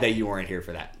sad that you weren't here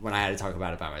for that when I had to talk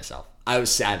about it by myself. I was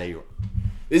sad that you were.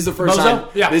 This is the first time.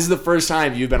 Yeah. This is the first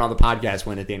time you've been on the podcast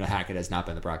when Nathaniel Hackett has not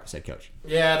been the Broncos head coach.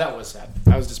 Yeah, that was sad.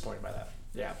 I was disappointed by that.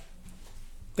 Yeah,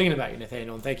 thinking about you,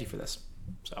 Nathaniel, and thank you for this.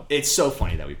 So it's so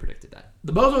funny that we predicted that.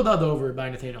 The Bozo dubbed over by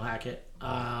Nathaniel Hackett.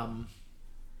 I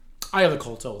have the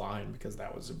Colts O-line because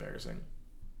that was embarrassing.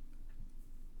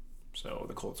 So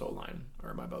the Colts O-line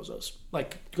are my bozos.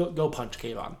 Like, go punch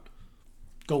Kayvon.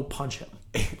 Go punch him.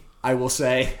 I will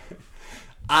say,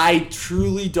 I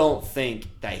truly don't think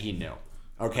that he knew.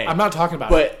 Okay, I'm not talking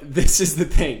about it. But this is the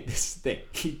thing.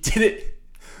 He did it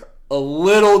a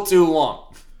little too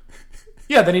long.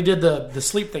 Yeah, then he did the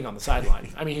sleep thing on the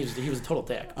sideline. I mean, he was a total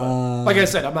dick. But like I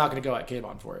said, I'm not going to go at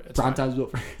Kayvon for it. Prime time's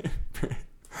built for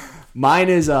Mine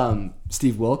is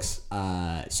Steve Wilkes,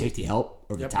 safety help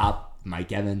over the top.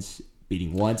 Mike Evans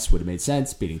beating once would have made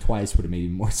sense. Beating twice would have made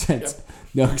even more sense.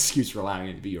 No excuse for allowing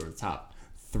it to be over the top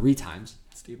 3 times.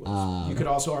 Steve Wilkes. You could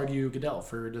also argue Goodell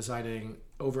for deciding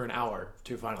over an hour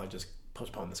to finally just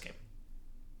postpone this game.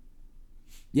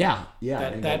 Yeah.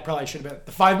 That probably should have been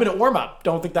the 5-minute warm up.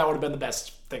 Don't think that would have been the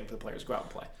best thing for the players to go out and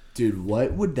play. Dude,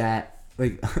 what would that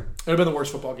like? It would have been the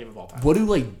worst football game of all time. What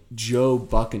do Joe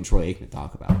Buck and Troy Aikman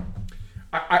talk about?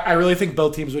 I really think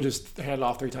both teams would just hand it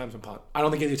off 3 times and punt. I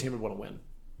don't think either team would want to win.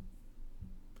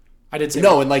 I did say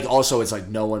no, and also it's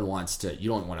no one wants to. You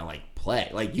don't want to play.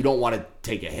 You don't want to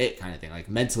take a hit, kind of thing.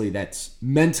 Mentally,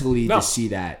 to see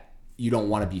that you don't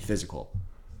want to be physical.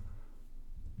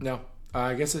 No,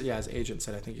 I guess his agent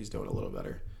said I think he's doing a little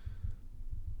better.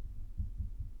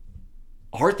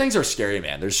 Heart things are scary,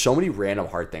 man. There's so many random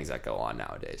heart things that go on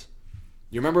nowadays.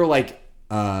 You remember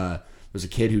there was a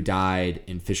kid who died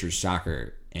in Fisher's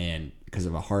soccer and because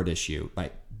of a heart issue,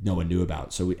 no one knew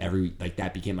about. So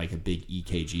that became a big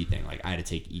EKG thing. I had to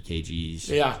take EKGs.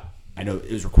 Yeah. I know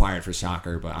it was required for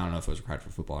soccer, but I don't know if it was required for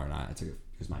football or not. I took it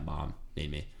because my mom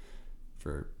made me.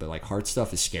 But heart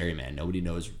stuff is scary, man. Nobody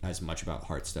knows as much about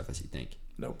heart stuff as you think.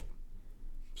 Nope.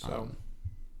 So,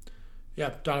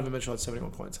 Donovan Mitchell had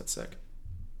 71 points. That's sick.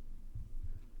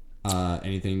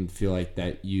 Anything feel like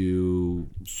that you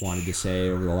wanted to say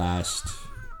over the last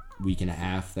week and a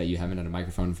half that you haven't had a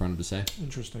microphone in front of to say?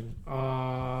 Interesting.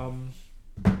 I'm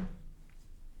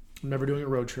never doing a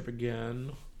road trip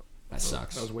again. That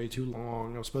sucks. That was way too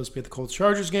long. I was supposed to be at the Colts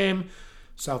Chargers game.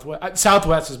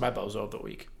 Southwest is my bozo of the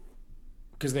week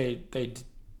because they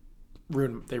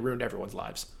ruined everyone's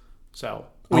lives. So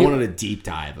I wanted a deep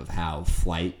dive of how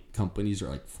flight companies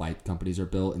are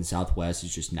built, and Southwest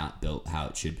is just not built how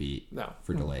it should be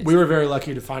for delays. We were very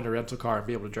lucky to find a rental car and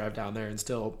be able to drive down there and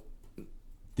still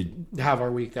have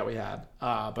our week that we had.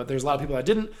 But there's a lot of people that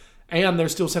didn't, and they're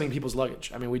still sending people's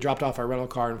luggage. I mean, we dropped off our rental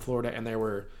car in Florida, and there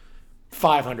were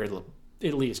 500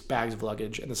 at least bags of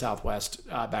luggage in the Southwest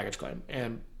baggage claim.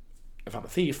 And if I'm a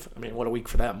thief, I mean, what a week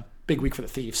for them. Big week for the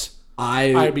thieves.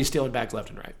 I'd be stealing bags left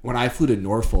and right. When I flew to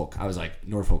Norfolk, I was like,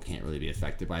 Norfolk can't really be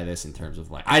affected by this in terms of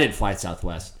like, I didn't fly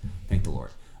Southwest, thank the Lord.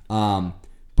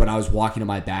 But I was walking to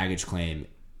my baggage claim,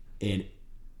 and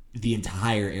the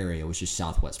entire area was just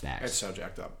Southwest bags. It's so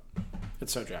jacked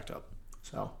up.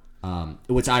 So,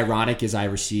 what's ironic is I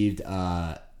received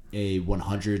a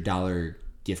 $100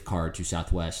 gift card to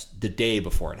Southwest the day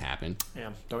before it happened.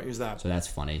 Yeah, don't use that. So that's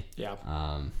funny. Yeah.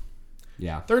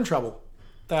 Yeah. They're in trouble.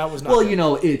 That was not well,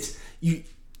 good.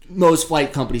 Most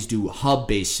flight companies do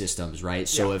hub-based systems, right?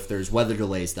 So if there's weather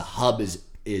delays, the hub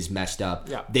is messed up.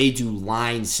 Yeah. They do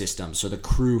line systems, so the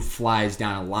crew flies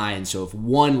down a line. So if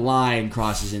one line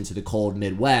crosses into the cold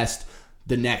Midwest,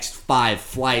 the next 5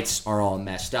 flights are all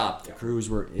messed up. The crews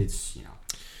It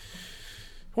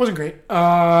wasn't great.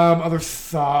 Other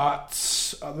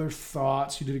thoughts.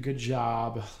 You did a good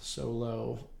job.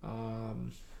 Solo.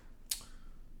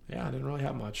 I didn't really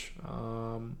have much.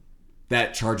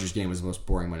 That Chargers game was the most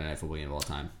boring Monday Night Football game of all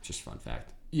time. Just a fun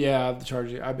fact. Yeah, the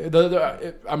Chargers.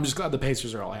 I'm just glad the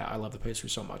Pacers are all. I love the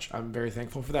Pacers so much. I'm very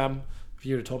thankful for them. If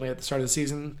you would have told me at the start of the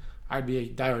season I'd be a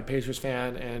diehard Pacers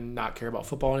fan and not care about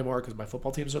football anymore because my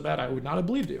football team's so bad, I would not have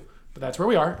believed you. But that's where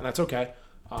we are, and that's okay.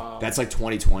 That's like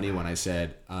 2020 when I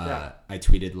said, I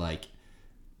tweeted like,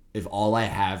 if all I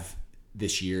have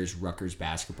this year is Rutgers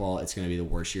basketball, it's going to be the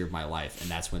worst year of my life. And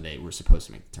that's when they were supposed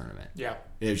to make the tournament. Yeah.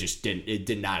 It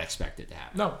did not expect it to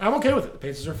happen. No, I'm okay with it. The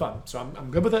Pacers are fun. So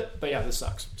I'm good with it. But yeah, this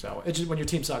sucks. So it's just when your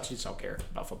team sucks, you just don't care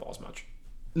about football as much.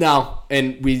 No,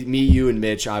 and me, you, and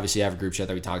Mitch obviously have a group chat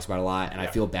that we talk about a lot, and I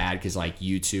feel bad because like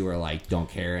you two are like don't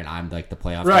care, and I'm like the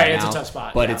playoff guy now. It's a tough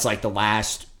spot. But it's like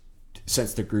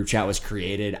since the group chat was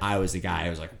created, I was the guy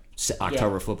who was like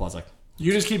October football. I was like,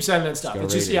 you just keep sending in stuff.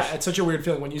 It's Raiders. just it's such a weird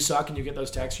feeling when you suck and you get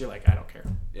those texts. You're like, I don't care.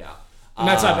 Yeah, and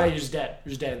that's not bad. You're just dead.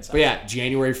 You're just dead inside. But yeah,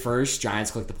 January 1st, Giants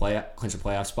clinch the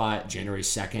playoff spot. January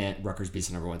 2nd, Rutgers beats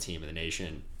the number 1 team in the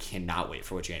nation. Cannot wait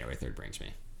for what January 3rd brings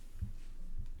me.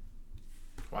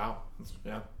 Wow.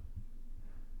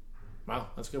 Wow,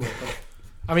 that's a good way to put it.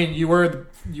 I mean, you were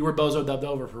bozo dubbed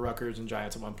over for Rutgers and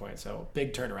Giants at one point, so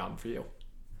big turnaround for you.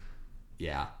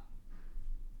 Yeah.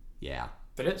 It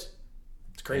is.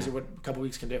 It's crazy what a couple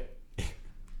weeks can do.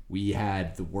 We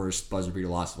had the worst buzzer beater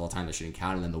loss of all time that shouldn't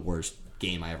count, and then the worst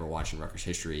game I ever watched in Rutgers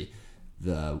history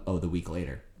the week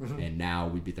later. Mm-hmm. And now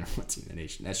we beat the number 1 team in the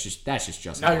nation. That's just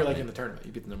now you're like in the tournament.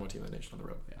 You beat the number 1 team in the nation on the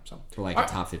road. Yeah. So we're like a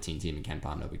top 15 team in Ken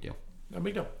Palm. No big deal. No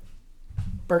big deal.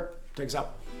 Bert, take us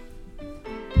out.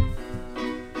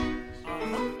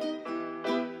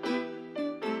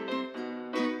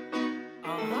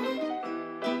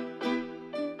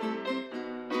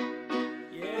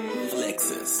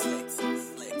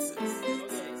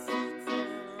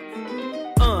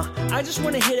 I just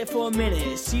wanna hit it for a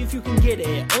minute, see if you can get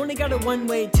it. Only got a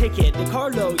one-way ticket.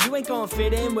 DeCarlo, you ain't gonna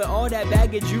fit in with all that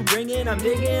baggage you bringin'. I'm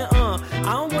digging, I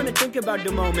don't wanna think about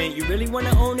the moment. You really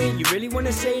wanna own it? You really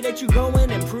wanna say that you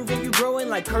going and prove it you growing?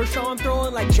 Like Kershaw, I'm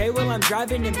throwing. Like Jay Will, I'm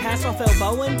driving and pass off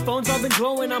elbowing. Phones all been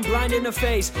glowing, I'm blind in the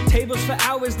face. Tables for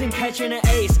hours, then catching an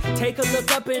ace. Take a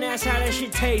look up and ask how that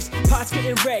shit tastes. Pots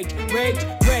getting raked.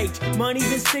 Money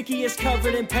been sticky, it's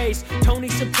covered in paste. Tony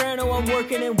Soprano, I'm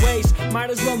working in waste. Might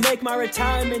as well make my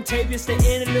retirement tape, it's the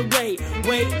end of the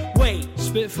wait.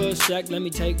 Spit for a sec, let me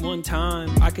take one time.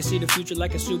 I can see the future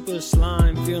like a super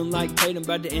slime. Feeling like Tatum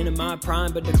by the end of my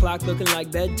prime, but the clock looking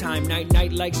like bedtime.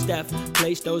 Night like Steph.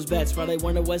 Place those bets while they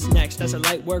wonder what's next. That's a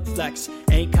light work flex.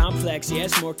 Ain't complex, yeah,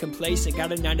 it's more complacent.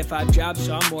 Got a 9-to-5 job,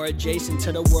 so I'm more adjacent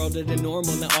to the world of the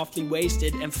normal and awfully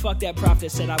wasted. And fuck that prop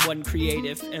that said I wasn't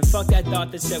creative. And fuck that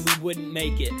thought that said we wouldn't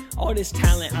make it. All this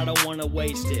talent, I don't wanna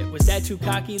waste it. Was that too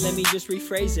cocky? Let me just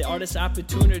rephrase it. All this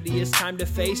opportunity, it's time to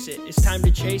face it. It's time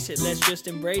to chase it, let's just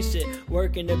embrace it.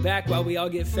 Work in the back while we all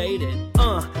get faded.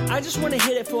 I just wanna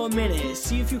hit it for a minute,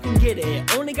 see if you can get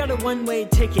it. Only got a one-way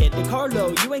ticket.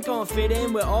 DeCarlo, you ain't gonna fit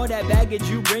in with all that baggage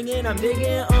you bringin'. I'm digging,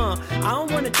 I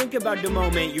don't wanna think about the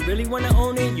moment. You really wanna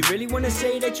own it? You really wanna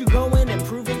say that you going and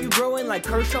prove it you growing? Like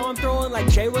Kershaw, I'm throwing. Like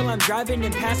Jay Will, I'm driving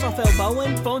and pass off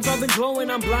elbowing. Phones all been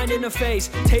glowing, I'm blind in the face.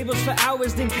 Tables for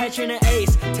hours, then catching an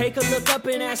ace. Take a look up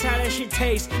and ask how that shit tastes.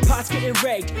 case. Pots getting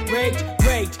raked.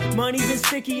 Money been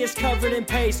sticky, it's covered in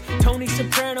paste. Tony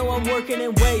Soprano, I'm working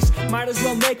in waste. Might as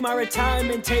well make my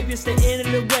retirement tape, it's the end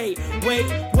of the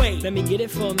wait. Let me get it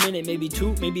for a minute, maybe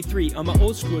 2, maybe 3. I'm a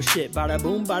old school shit, bada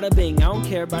boom, bada bing. I don't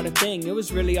care about a thing, it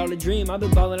was really all a dream. I've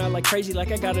been balling out like crazy,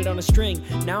 like I got it on a string.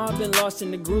 Now I've been lost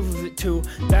in the groove of it too.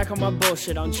 Back on my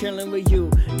bullshit, I'm chilling with you.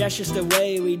 That's just the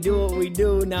way we do what we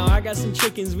do. Now I got some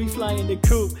chickens, we fly in the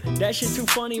coop. That shit too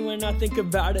funny when I think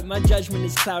about it. My judgment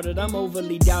is clouded, I'm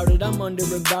overly doubted. I'm under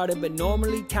about it, but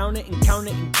normally count it and count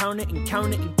it and count it and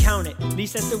count it and count it. At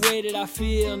least that's the way that I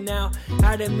feel now.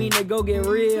 I didn't mean to go get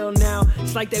real now.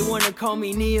 It's like they wanna call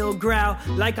me Neil Growl.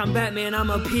 Like I'm Batman,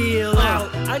 I'ma peel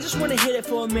out. I just wanna hit it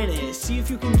for a minute, see if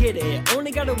you can get it.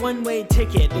 Only got a one-way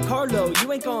ticket. The carload,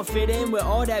 you ain't gonna fit in with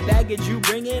all that baggage you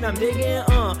bring in. I'm digging,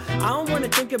 I don't wanna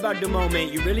think about the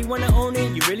moment. You really wanna own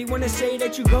it? You really wanna say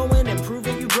that you going and prove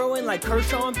it you growing? Like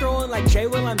Kershaw, I'm throwing. Like J.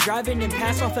 Will, I'm driving and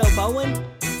pass off El Bowen.